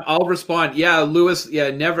that. I'll respond. Yeah, Lewis. Yeah,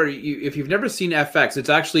 if you've never seen FX, it's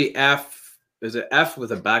actually F. Is it F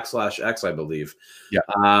with a /X, I believe?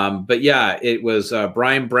 Yeah. But yeah, it was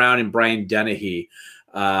Brian Brown and Brian Dennehy.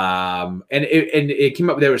 And it came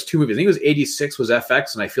up. There was two movies. I think it was 86 was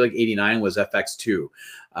FX, and I feel like 89 was FX2.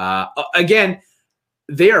 Again,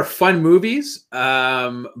 they are fun movies,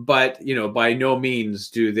 but by no means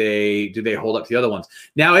do they hold up to the other ones.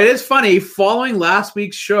 Now, it is funny. Following last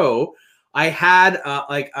week's show, I had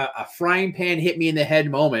a frying pan hit me in the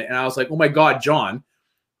head moment, and I was like, "Oh my God, John!"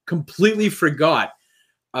 Completely forgot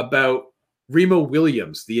about Remo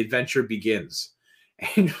Williams. The Adventure Begins.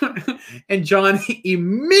 And John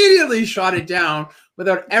immediately shot it down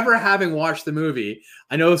without ever having watched the movie.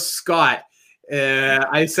 I know Scott.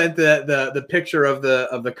 I sent the picture of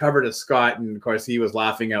the cover to Scott, and of course he was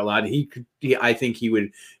laughing out loud. I think he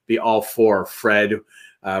would be all for Fred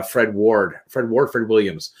Ward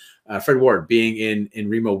being in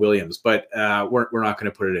Remo Williams, but we're not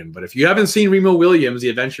going to put it in. But if you haven't seen Remo Williams, The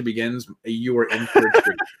Adventure Begins, you are in for a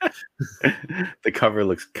treat. The cover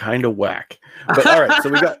looks kind of whack, but all right. So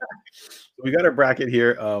we got our bracket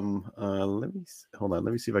here. Let me hold on.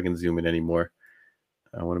 Let me see if I can zoom in anymore.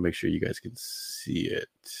 I want to make sure you guys can see it.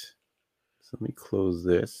 So let me close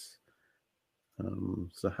this.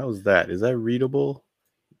 So how's that? Is that readable?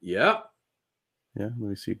 Yeah. Yeah. Let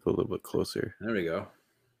me see. Go a little bit closer. There we go.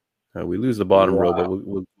 We lose the bottom row, but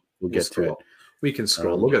we'll get scroll. to it. We can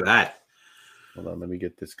scroll. Look at that. Hold on. Let me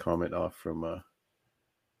get this comment off from.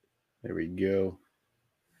 There we go.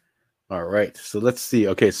 All right. So let's see.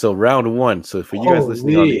 Okay. So round one. So for you guys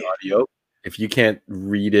listening on the audio, if you can't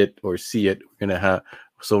read it or see it, we're gonna have.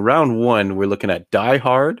 So round one, we're looking at Die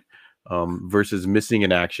Hard versus Missing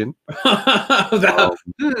in Action.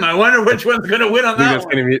 I wonder which one's gonna win on that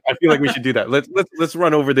one. I feel like we should do that. Let's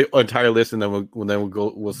run over the entire list, and then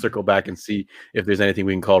we'll circle back and see if there's anything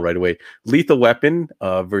we can call right away. Lethal Weapon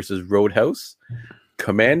versus Roadhouse,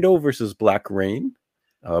 Commando versus Black Rain,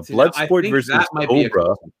 Bloodsport versus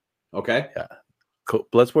Cobra. Okay. Yeah.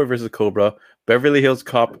 Bloodsport versus Cobra, Beverly Hills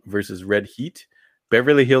Cop versus Red Heat,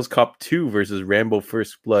 Beverly Hills Cop 2 versus Rambo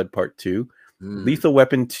First Blood Part 2, Lethal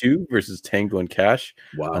Weapon 2 versus Tango and Cash,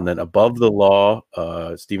 and then Above the Law,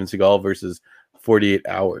 Steven Seagal versus 48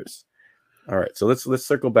 Hours. All right, so let's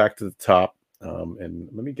circle back to the top, and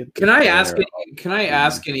let me get. Can I ask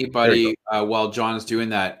anybody while John's doing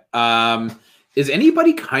that? Is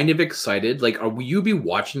anybody kind of excited? Like, will you be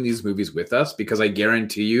watching these movies with us? Because I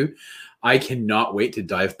guarantee you, I cannot wait to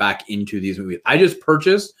dive back into these movies. I just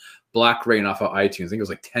purchased Black Rain off of iTunes. I think it was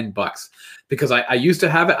like $10 because I used to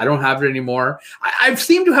have it. I don't have it anymore. I've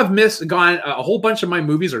seemed to have gone. A whole bunch of my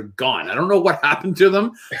movies are gone. I don't know what happened to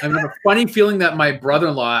them. I have a funny feeling that my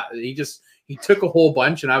brother-in-law, he took a whole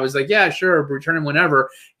bunch, and I was like, yeah, sure, return them whenever.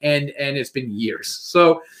 And it's been years.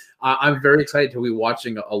 So I'm very excited to be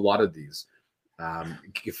watching a lot of these,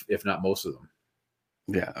 if not most of them.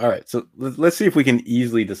 Yeah. All right. So let's see if we can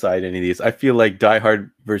easily decide any of these. I feel like Die Hard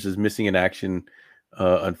versus Missing in Action.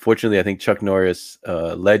 Unfortunately, I think Chuck Norris,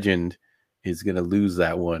 legend, is going to lose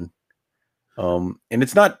that one. And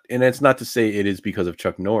it's not to say it is because of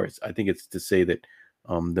Chuck Norris. I think it's to say that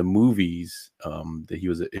the movies that he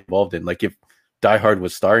was involved in, like if Die Hard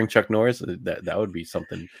was starring Chuck Norris, that would be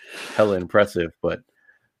something hella impressive. But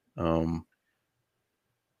I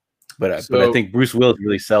think Bruce Willis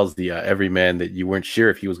really sells the everyman that you weren't sure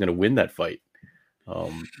if he was going to win that fight.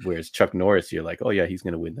 Whereas Chuck Norris, you're like, oh yeah, he's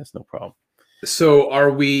going to win. That's no problem. So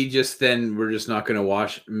are we we're just not going to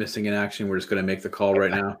watch Missing in Action? We're just going to make the call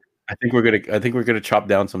right now. I think we're gonna chop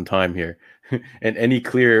down some time here, and any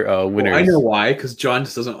clear winners. I know why, because John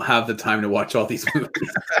just doesn't have the time to watch all these movies.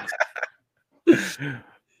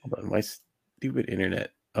 Hold on, my stupid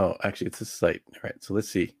internet. Oh, actually, it's a site. All right, so let's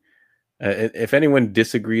see. If anyone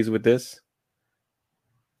disagrees with this,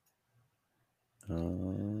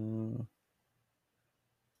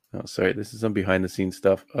 Oh, sorry. This is some behind the scenes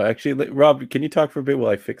stuff. Actually, Rob, can you talk for a bit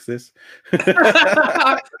while I fix this?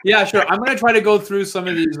 Yeah, sure. I'm going to try to go through some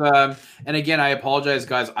of these. And again, I apologize,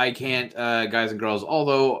 guys. I can't, guys and girls,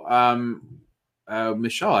 although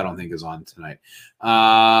Michelle, I don't think, is on tonight.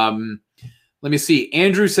 Let me see.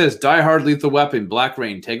 Andrew says Die Hard, Lethal Weapon, Black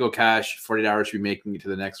Rain, Tango Cash, 48 hours to be making it to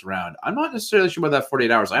the next round. I'm not necessarily sure about that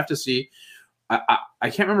 48 hours. I have to see. I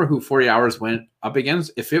can't remember who 40 hours went up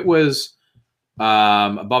against. If it was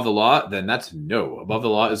Above the Law, then that's no. Above the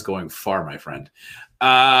Law is going far, my friend.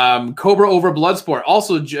 Cobra over Bloodsport.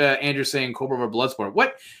 Also, Andrew saying Cobra over Bloodsport.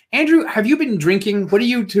 What, Andrew? Have you been drinking? What are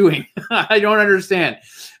you doing? I don't understand.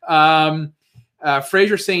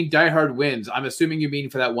 Fraser saying Die Hard wins. I'm assuming you mean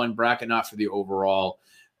for that one bracket, not for the overall.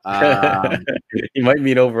 You might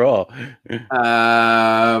mean overall.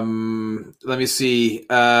 Let me see.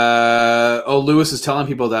 Lewis is telling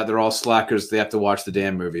people that they're all slackers. They have to watch the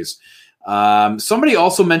damn movies. Somebody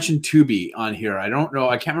also mentioned Tubi on here. I don't know.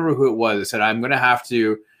 I can't remember who it was. They said, I'm going to have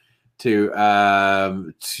to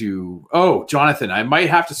Jonathan, I might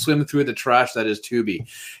have to swim through the trash that is Tubi.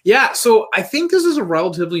 Yeah. So I think this is a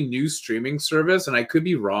relatively new streaming service, and I could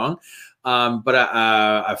be wrong. But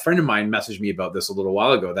a friend of mine messaged me about this a little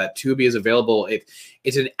while ago, that Tubi is available.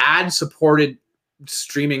 It's an ad-supported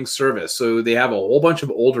streaming service. So they have a whole bunch of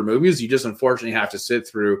older movies. You just unfortunately have to sit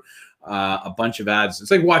through a bunch of ads. It's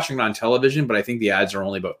like watching it on television, but I think the ads are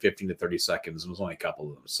only about 15 to 30 seconds. There's only a couple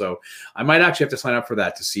of them. So I might actually have to sign up for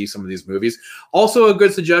that to see some of these movies. Also, a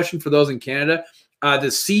good suggestion for those in Canada, the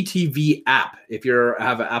CTV app. If you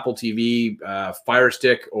have an Apple TV, Fire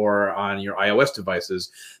Stick, or on your iOS devices,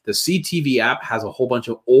 the CTV app has a whole bunch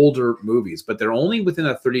of older movies, but they're only within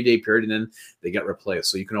a 30-day period, and then they get replaced.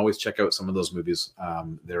 So you can always check out some of those movies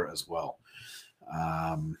there as well.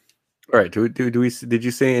 All right. Did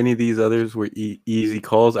you say any of these others were easy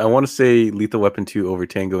calls? I want to say Lethal Weapon 2 over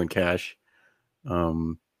Tango and Cash.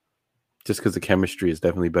 Just because the chemistry is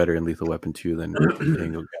definitely better in Lethal Weapon 2 than Tango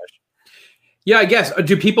and Cash. Yeah, I guess.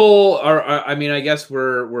 Do people I mean, I guess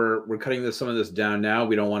we're cutting some of this down now.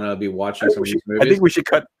 We don't want to be watching some of these movies. I think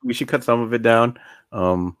we should cut some of it down.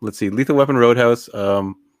 Let's see. Lethal Weapon Roadhouse.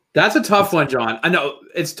 That's a tough one, John. I know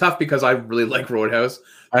it's tough because I really like Roadhouse.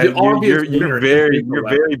 You're very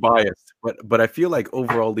biased, but I feel like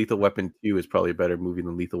overall Lethal Weapon 2 is probably a better movie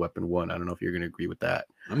than Lethal Weapon 1. I don't know if you're going to agree with that.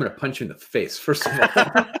 I'm going to punch you in the face, first of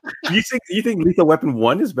all. You think Lethal Weapon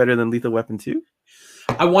 1 is better than Lethal Weapon 2?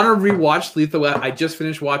 I want to rewatch Lethal Weapon. I just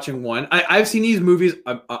finished watching 1. I've seen these movies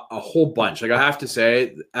a whole bunch. Like, I have to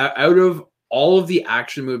say, out of all of the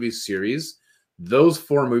action movies series, those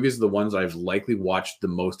 4 movies are the ones I've likely watched the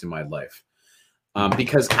most in my life.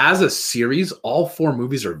 Because as a series, all 4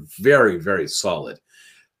 movies are very, very solid.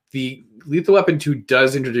 The Lethal Weapon 2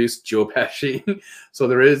 does introduce Joe Pesci, so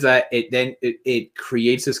there is that. It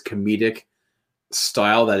creates this comedic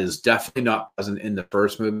style that is definitely not present in the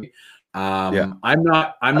first movie. I'm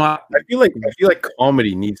not. I feel like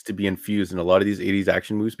comedy needs to be infused in a lot of these 80s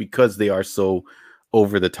action movies because they are so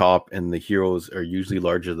over the top and the heroes are usually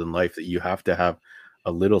larger than life that you have to have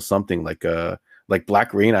a little something like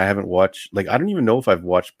Black Rain. I haven't watched, I don't even know if I've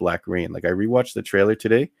watched Black Rain. Like, I rewatched the trailer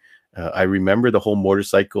today. I remember the whole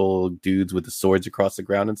motorcycle dudes with the swords across the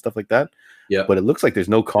ground and stuff like that. Yeah, but it looks like there's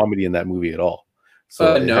no comedy in that movie at all.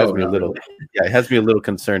 So it has me a little, it has me a little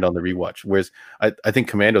concerned on the rewatch. Whereas I think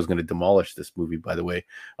Commando is going to demolish this movie, by the way.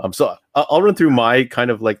 So I'll run through my kind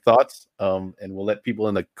of thoughts, and we'll let people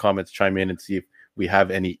in the comments chime in and see if we have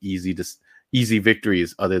any easy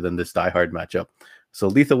victories other than this Die Hard matchup. So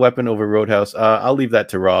Lethal Weapon over Roadhouse. I'll leave that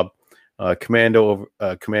to Rob. Commando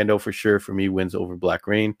for sure for me wins over Black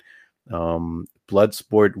Rain.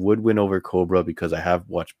 Bloodsport would win over Cobra because I have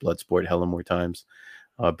watched Bloodsport hella more times.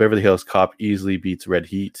 Beverly Hills Cop easily beats Red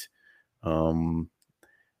Heat. I don't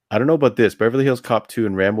know about this. Beverly Hills Cop 2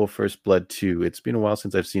 and Rambo First Blood 2. It's been a while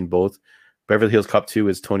since I've seen both. Beverly Hills Cop 2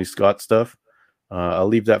 is Tony Scott stuff. I'll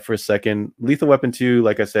leave that for a second. Lethal Weapon 2,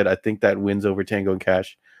 like I said, I think that wins over Tango and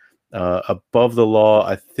Cash. Above the Law,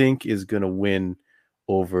 I think, is going to win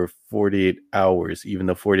over 48 Hours, even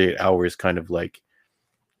though 48 Hours kind of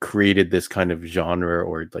created this kind of genre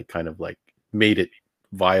or made it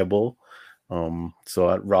viable.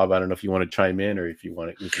 So Rob, I don't know if you want to chime in or if you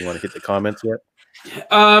want to hit the comments yet.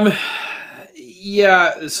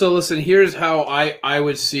 Yeah. So listen, here's how I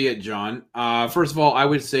would see it, John. First of all, I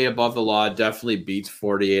would say Above the Law definitely beats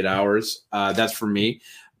 48 Hours. That's for me.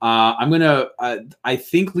 I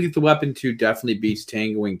think Lethal Weapon 2 definitely beats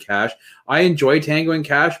Tango and Cash. I enjoy Tango and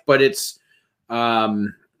Cash, but it's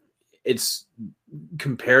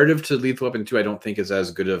comparative to Lethal Weapon 2, I don't think is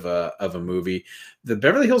as good of a movie. The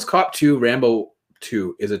Beverly Hills Cop 2, Rambo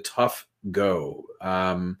 2 is a tough go.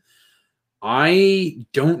 I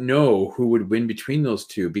don't know who would win between those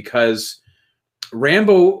two because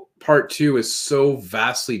Rambo Part 2 is so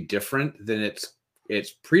vastly different than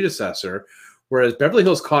its predecessor, whereas Beverly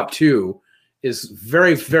Hills Cop 2 is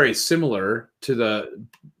very, very similar to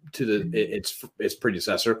its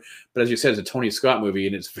predecessor. But as you said, it's a Tony Scott movie,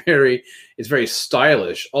 and it's very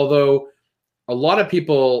stylish. Although a lot of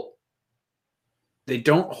people, they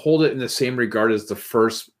don't hold it in the same regard as the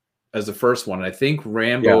first one. I think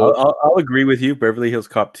Rambo. Yeah, I'll agree with you. Beverly Hills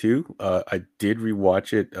Cop 2. I did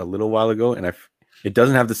rewatch it a little while ago, and it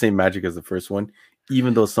doesn't have the same magic as the first one,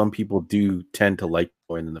 even though some people do tend to like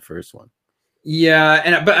more than the first one.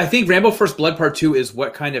 Yeah, but I think Rambo First Blood Part 2 is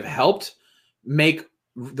what kind of helped make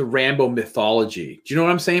the Rambo mythology. Do you know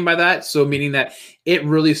what I'm saying by that? So meaning that it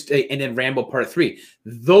really and then Rambo Part 3.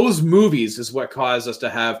 Those movies is what caused us to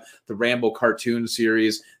have the Rambo cartoon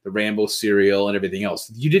series, the Rambo serial, and everything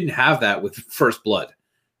else. You didn't have that with First Blood.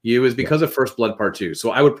 It was because of First Blood Part 2.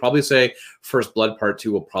 So I would probably say First Blood Part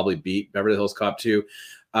 2 will probably beat Beverly Hills Cop 2.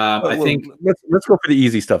 I think let's go for the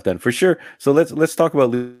easy stuff then, for sure. So let's talk about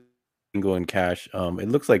Lingo and Cash. It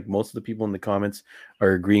looks like most of the people in the comments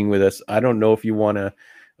are agreeing with us. I don't know if you want to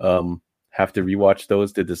have to rewatch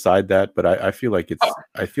those to decide that, but I feel like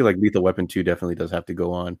I feel like Lethal Weapon 2 definitely does have to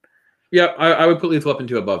go on. Yeah, I would put Lethal Weapon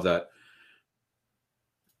 2 above that.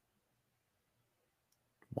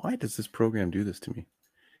 Why does this program do this to me?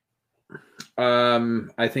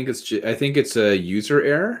 I think it's a user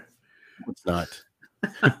error. It's not.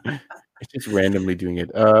 It's just randomly doing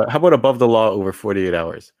it. How about Above the Law over 48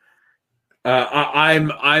 Hours?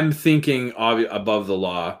 I'm thinking Above the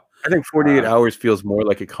Law. I think 48 Hours feels more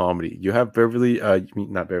like a comedy. You have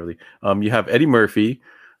not Beverly. You have Eddie Murphy,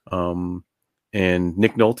 and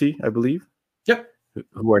Nick Nolte, I believe. Yep.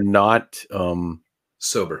 Who are not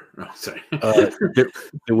sober. Oh, sorry.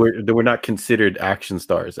 they were not considered action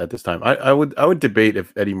stars at this time. I would debate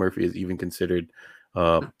if Eddie Murphy is even considered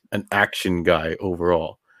an action guy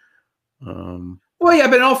overall. Well, yeah,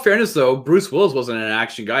 but in all fairness, though, Bruce Willis wasn't an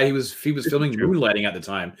action guy. He was filming Moonlighting at the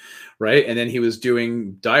time, right? And then he was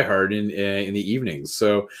doing Die Hard in the evenings.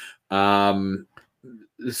 So, I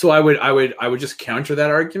would just counter that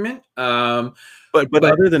argument. But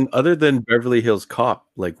other than Beverly Hills Cop,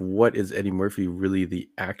 like, what is Eddie Murphy really the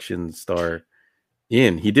action star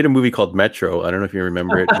in? He did a movie called Metro. I don't know if you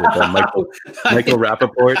remember it, with Michael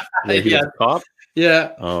Rappaport, where he was a cop.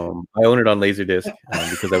 Yeah. I own it on Laserdisc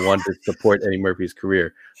because I wanted to support Eddie Murphy's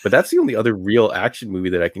career. But that's the only other real action movie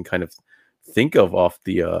that I can kind of think of off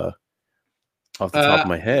the top of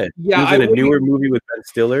my head. Yeah, he was in a newer movie with Ben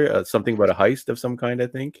Stiller, something about a heist of some kind, I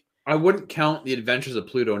think. I wouldn't count The Adventures of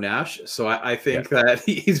Pluto Nash, so I think that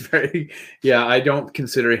he's very. Yeah, I don't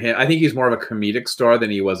consider him. I think he's more of a comedic star than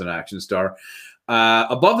he was an action star.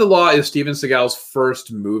 Above the Law is Steven Seagal's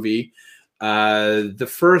first movie. The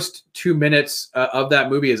first 2 minutes of that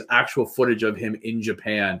movie is actual footage of him in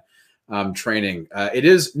Japan training. It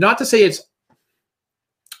is not to say it's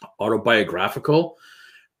autobiographical,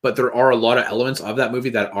 but there are a lot of elements of that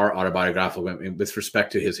movie that are autobiographical with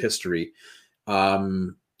respect to his history.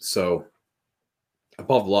 So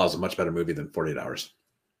Above the Law is a much better movie than 48 Hours.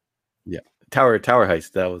 Yeah. Tower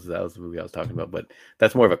Heist. That was the movie I was talking about, but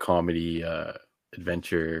that's more of a comedy,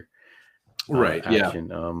 adventure, right? Action.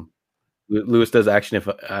 Yeah. Lewis does action if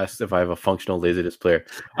asked if I have a functional Laserdisc player.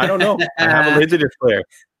 I don't know. I have a Laserdisc player.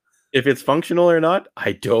 If it's functional or not,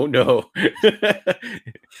 I don't know.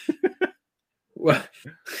 Well,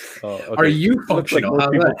 okay. Are you functional? Like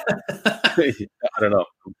I don't know.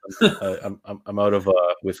 I'm out of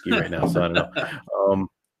whiskey right now, so I don't know.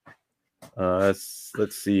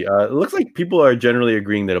 Let's see. It looks like people are generally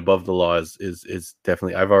agreeing that Above the Law is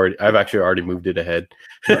definitely. I've actually already moved it ahead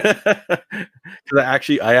because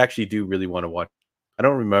I actually do really want to watch. I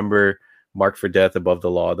don't remember Marked for Death, Above the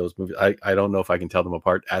Law, those movies. I don't know if I can tell them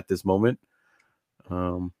apart at this moment.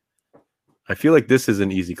 I feel like this is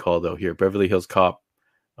an easy call though. Here, Beverly Hills Cop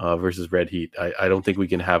versus Red Heat. I don't think we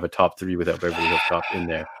can have a top 3 without Beverly Hills Cop in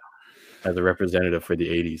there as a representative for the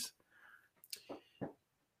 80s.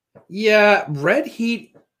 Yeah, Red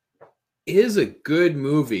Heat is a good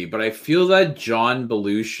movie, but I feel that Jim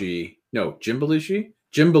Belushi.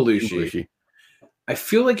 I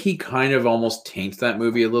feel like he kind of almost taints that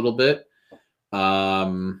movie a little bit.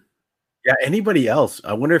 Yeah, anybody else?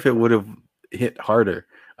 I wonder if it would have hit harder.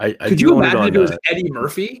 Could you imagine if it was Eddie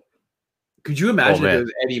Murphy? Could you imagine if it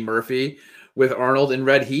was Eddie Murphy with Arnold in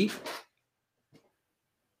Red Heat?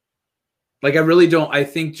 Like, I really don't. I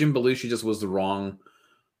think Jim Belushi just was the wrong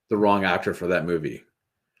actor for that movie.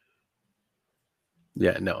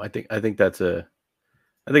 Yeah, no, I think that's an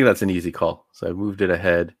easy call. So I moved it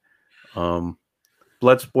ahead. Um,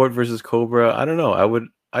 Bloodsport versus Cobra. I don't know.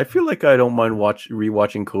 I feel like I don't mind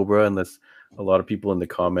rewatching Cobra unless a lot of people in the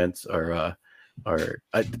comments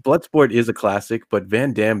Bloodsport is a classic, but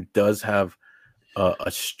Van Damme does have a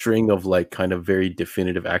string of like kind of very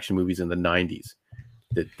definitive action movies in the 90s.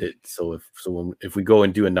 If we go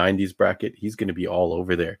and do a 90s bracket, he's going to be all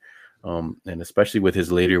over there. And especially with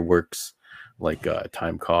his later works like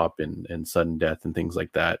Time Cop and Sudden Death and things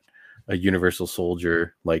like that, a Universal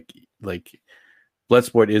Soldier, like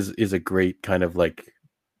Bloodsport is a great kind of like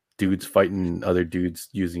dudes fighting other dudes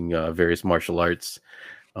using various martial arts.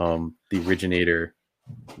 The Originator,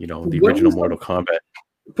 the original Mortal Kombat.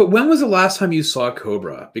 But when was the last time you saw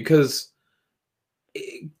Cobra? Because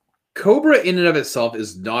Cobra in and of itself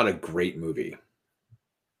is not a great movie.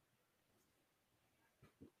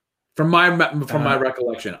 From my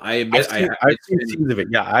recollection, I've seen scenes of it.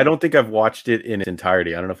 Yeah, I don't think I've watched it in its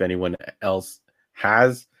entirety. I don't know if anyone else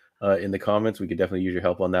has. In the comments, we could definitely use your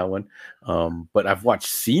help on that one. But I've watched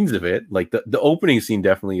scenes of it. Like the opening scene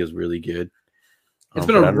definitely is really good. It's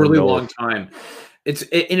been a really long time. It's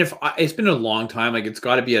been a long time. Like it's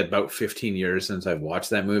got to be about 15 years since I've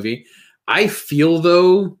watched that movie. I feel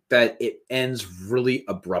though that it ends really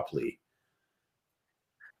abruptly.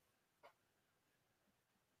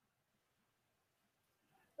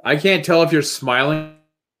 I can't tell if you're smiling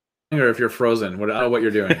or if you're frozen. I don't know what you're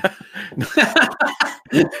doing.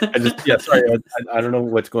 Sorry. I don't know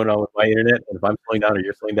what's going on with my internet, and if I'm slowing down or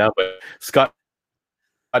you're slowing down. But Scott,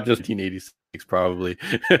 not just 1986, probably.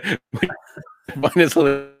 Minus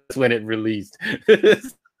when it released.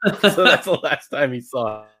 So that's the last time he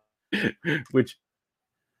saw it, which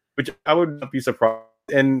I would not be surprised.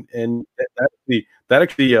 And that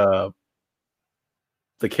actually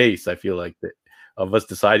the case, I feel like, that of us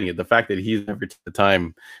deciding it. The fact that he's never took the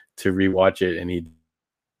time to rewatch it, and he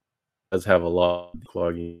does have a lot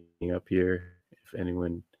clogging up here.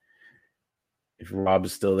 If Rob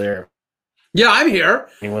is still there. Yeah, I'm here.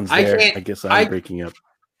 Anyone's there. I guess I'm breaking up.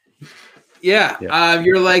 Yeah.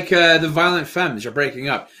 You're like the Violent Femmes. You're breaking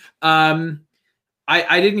up. I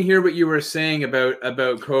didn't hear what you were saying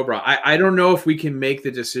about Cobra. I don't know if we can make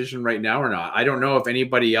the decision right now or not. I don't know if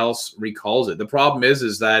anybody else recalls it. The problem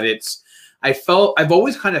is that I've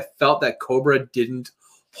always kind of felt that Cobra didn't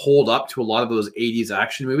hold up to a lot of those 80s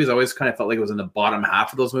action movies. I always kind of felt like it was in the bottom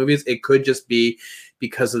half of those movies. It could just be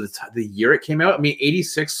because of the year it came out. I mean,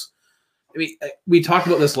 86. I mean, we talked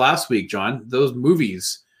about this last week, John. Those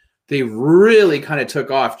movies, they really kind of took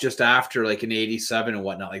off just after like in 87 and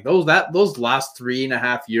whatnot. Like those last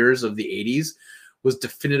 3.5 years of the 80s was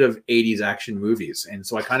definitive 80s action movies. And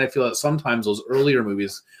so I kind of feel that sometimes those earlier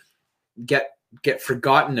movies get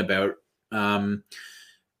forgotten about.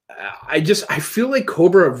 I feel like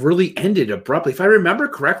Cobra really ended abruptly. If I remember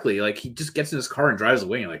correctly, like he just gets in his car and drives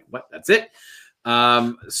away. And you're like, what? That's it?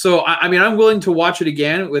 So I mean, I'm willing to watch it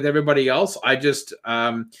again with everybody else. I just,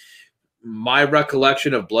 my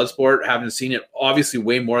recollection of Bloodsport, having seen it obviously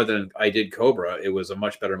way more than I did Cobra, it was a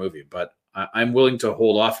much better movie, but I'm willing to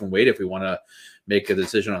hold off and wait. If we want to make a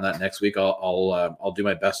decision on that next week, I'll do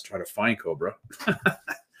my best to try to find Cobra.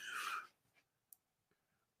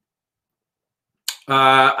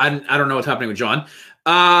 I don't know what's happening with John.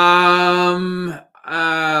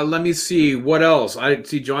 Let me see what else. I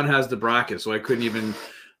see John has the bracket, so I couldn't even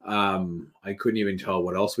tell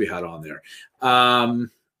what else we had on there.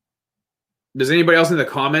 Does anybody else in the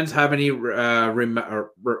comments have any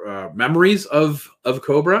memories of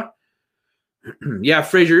Cobra? Yeah,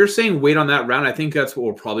 Fraser, you're saying wait on that round. I think that's what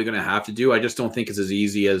we're probably going to have to do. I just don't think it's as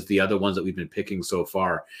easy as the other ones that we've been picking so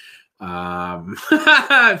far.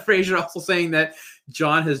 Fraser also saying that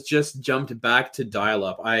John has just jumped back to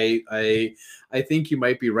dial-up. I think you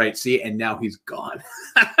might be right. See, and now he's gone.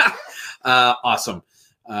 Awesome.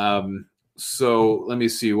 So let me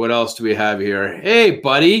see. What else do we have here? Hey,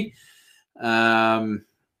 buddy. You're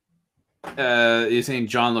saying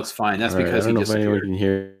John looks fine. That's right, because he disappeared. I don't know if anyone can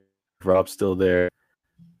hear Rob's still there.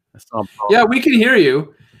 Yeah, we can hear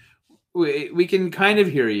you. We can kind of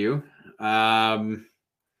hear you.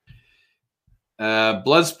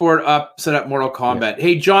 Bloodsport up, set up Mortal Kombat. Yeah.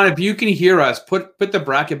 Hey, John, if you can hear us, put the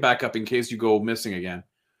bracket back up in case you go missing again.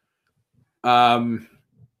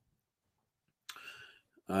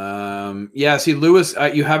 Yeah, see, Lewis,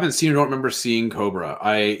 you haven't seen or don't remember seeing Cobra.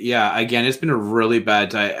 Again, it's been a really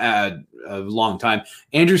bad a long time.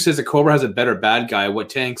 Andrew says that Cobra has a better bad guy. What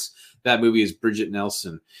tanks that movie is Bridget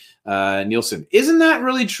Nielsen. Isn't that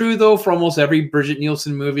really true though for almost every Bridget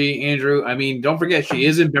Nielsen movie, Andrew? I mean, don't forget she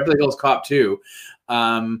is in Beverly Hills Cop 2.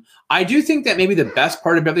 I do think that maybe the best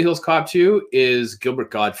part of Beverly Hills Cop 2 is Gilbert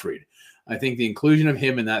Gottfried. I think the inclusion of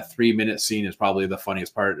him in that 3-minute scene is probably the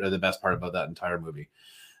funniest part or the best part about that entire movie.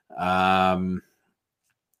 John,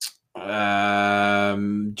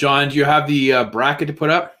 do you have the bracket to put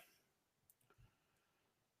up?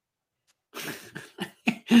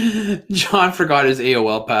 John forgot his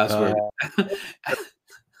AOL password.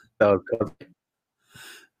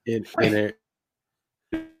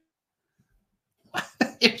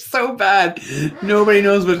 It's so bad. Nobody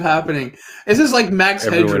knows what's happening. This is like Max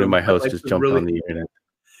Headroom. Everyone in my house like just jumped on the internet.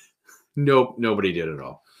 Nope, nobody did at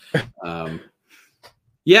all.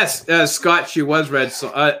 Yes, Scott, she was Red.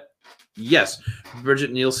 Yes,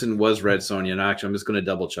 Bridget Nielsen was Red Sonja. And actually, I'm just going to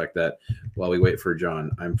double check that while we wait for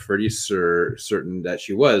John. I'm pretty certain that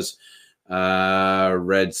she was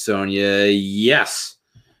Red Sonja.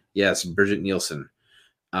 Yes, Bridget Nielsen.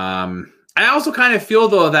 I also kind of feel,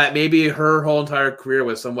 though, that maybe her whole entire career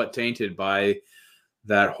was somewhat tainted by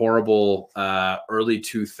that horrible early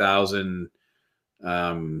 2000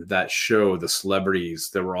 that show, the celebrities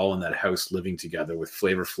that were all in that house living together with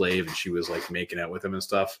Flavor Flav, and she was like making out with him and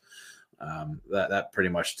stuff. That pretty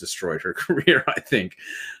much destroyed her career, I think.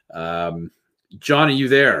 John, are you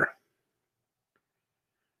there?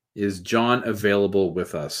 Is John available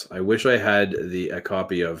with us? I wish I had a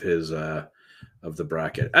copy of his of the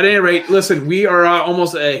bracket. At any rate, listen, we are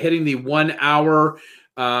almost hitting the 1 hour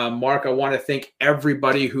mark. I want to thank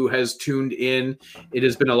everybody who has tuned in. It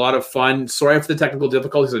has been a lot of fun. Sorry for the technical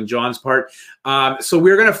difficulties on John's part. So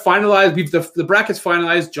we're going to finalize. The bracket's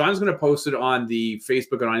finalized. John's going to post it on the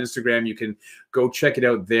Facebook and on Instagram. You can go check it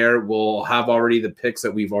out there. We'll have already the picks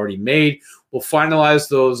that we've already made. We'll finalize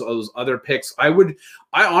those other picks. I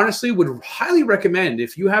honestly would highly recommend,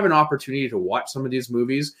 if you have an opportunity to watch some of these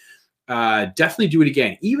movies, definitely do it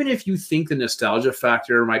again. Even if you think the nostalgia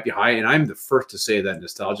factor might be high, and I'm the first to say that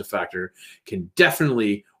nostalgia factor can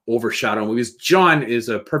definitely overshadow movies. John is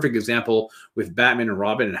a perfect example with Batman and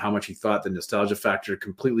Robin and how much he thought the nostalgia factor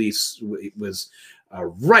completely was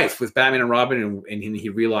rife with Batman and Robin, and he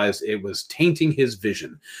realized it was tainting his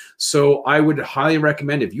vision. So I would highly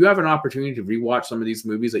recommend, if you have an opportunity to rewatch some of these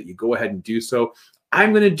movies, that you go ahead and do so.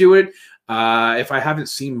 I'm going to do it. If I haven't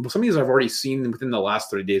seen some of these, I've already seen within the last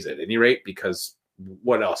 30 days at any rate, because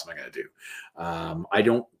what else am I going to do?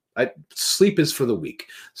 Sleep is for the weak.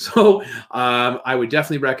 So I would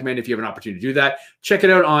definitely recommend, if you have an opportunity to do that, check it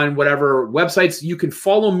out on whatever websites. You can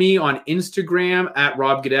follow me on Instagram at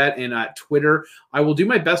Rob Gaudette and at Twitter. I will do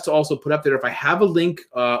my best to also put up there, if I have a link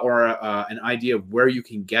or an idea of where you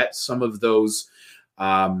can get some of those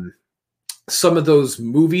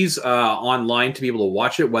movies online to be able to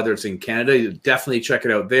watch it, whether it's in Canada. Definitely check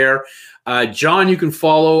it out there. John, you can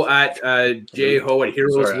follow at JHo at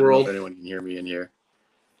Heroes World. I don't know if anyone can hear me in here.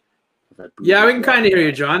 Yeah, we can kind of hear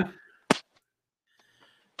you, John.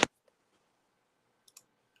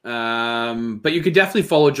 But you could definitely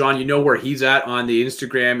follow John. You know where he's at on the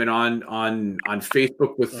Instagram and on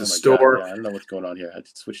Facebook with the store. God, yeah, I don't know what's going on here. I had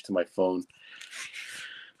to switch to my phone.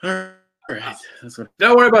 All right.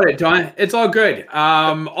 Don't worry about it, Don. It's all good.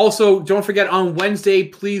 Also, don't forget, on Wednesday,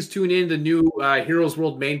 please tune in. The new Heroes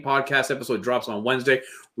World main podcast episode drops on Wednesday.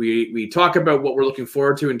 We talk about what we're looking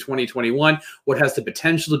forward to in 2021, what has the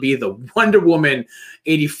potential to be the Wonder Woman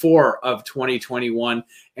 84 of 2021,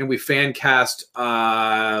 and we fan cast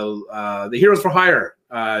the Heroes for Hire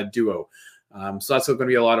duo. So that's going to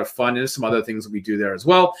be a lot of fun, and some other things that we do there as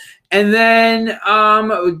well. And then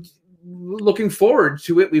looking forward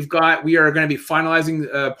to it, we are going to be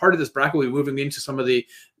finalizing part of this bracket. We'll be moving into some of the,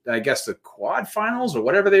 I guess, the quad finals or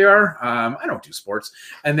whatever they are. I don't do sports.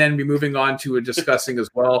 And then be moving on to discussing as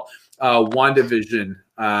well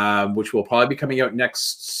WandaVision, which will probably be coming out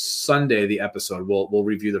next Sunday. The episode we'll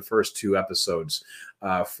review the first 2 episodes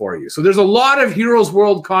for you. So there's a lot of Heroes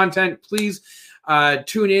World content. Please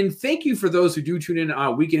tune in. Thank you for those who do tune in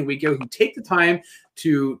week in and week out, who take the time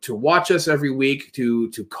to watch us every week, to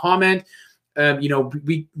comment.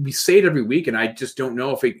 We say it every week, and I just don't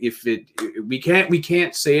know if we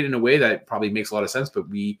can't say it in a way that probably makes a lot of sense, but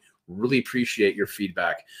we really appreciate your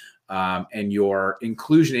feedback and your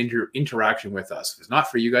inclusion and your interaction with us. If it's not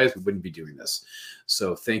for you guys, we wouldn't be doing this.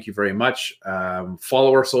 So thank you very much.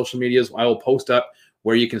 Follow our social medias. I will post up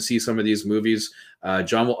where you can see some of these movies.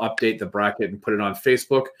 John will update the bracket and put it on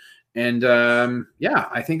Facebook. And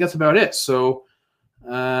I think that's about it. So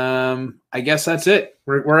I guess that's it.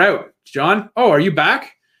 We're out. John, are you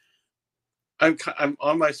back? I'm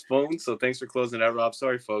on my phone, so thanks for closing it out, Rob.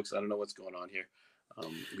 Sorry, folks. I don't know what's going on here.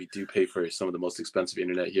 We do pay for some of the most expensive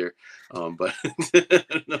internet here, but I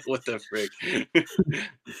don't know what the frick.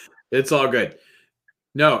 It's all good.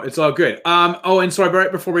 No, it's all good. Oh, and sorry,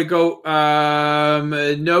 right before we go,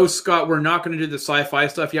 no, Scott, we're not going to do the sci-fi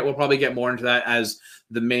stuff yet. We'll probably get more into that as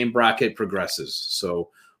the main bracket progresses. So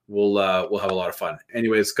we'll have a lot of fun.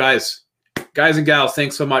 Anyways, guys and gals,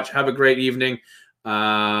 thanks so much. Have a great evening.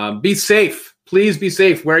 Be safe. Please be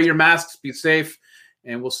safe. Wear your masks. Be safe,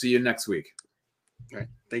 and we'll see you next week. All right.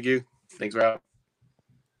 Thank you. Thanks for having.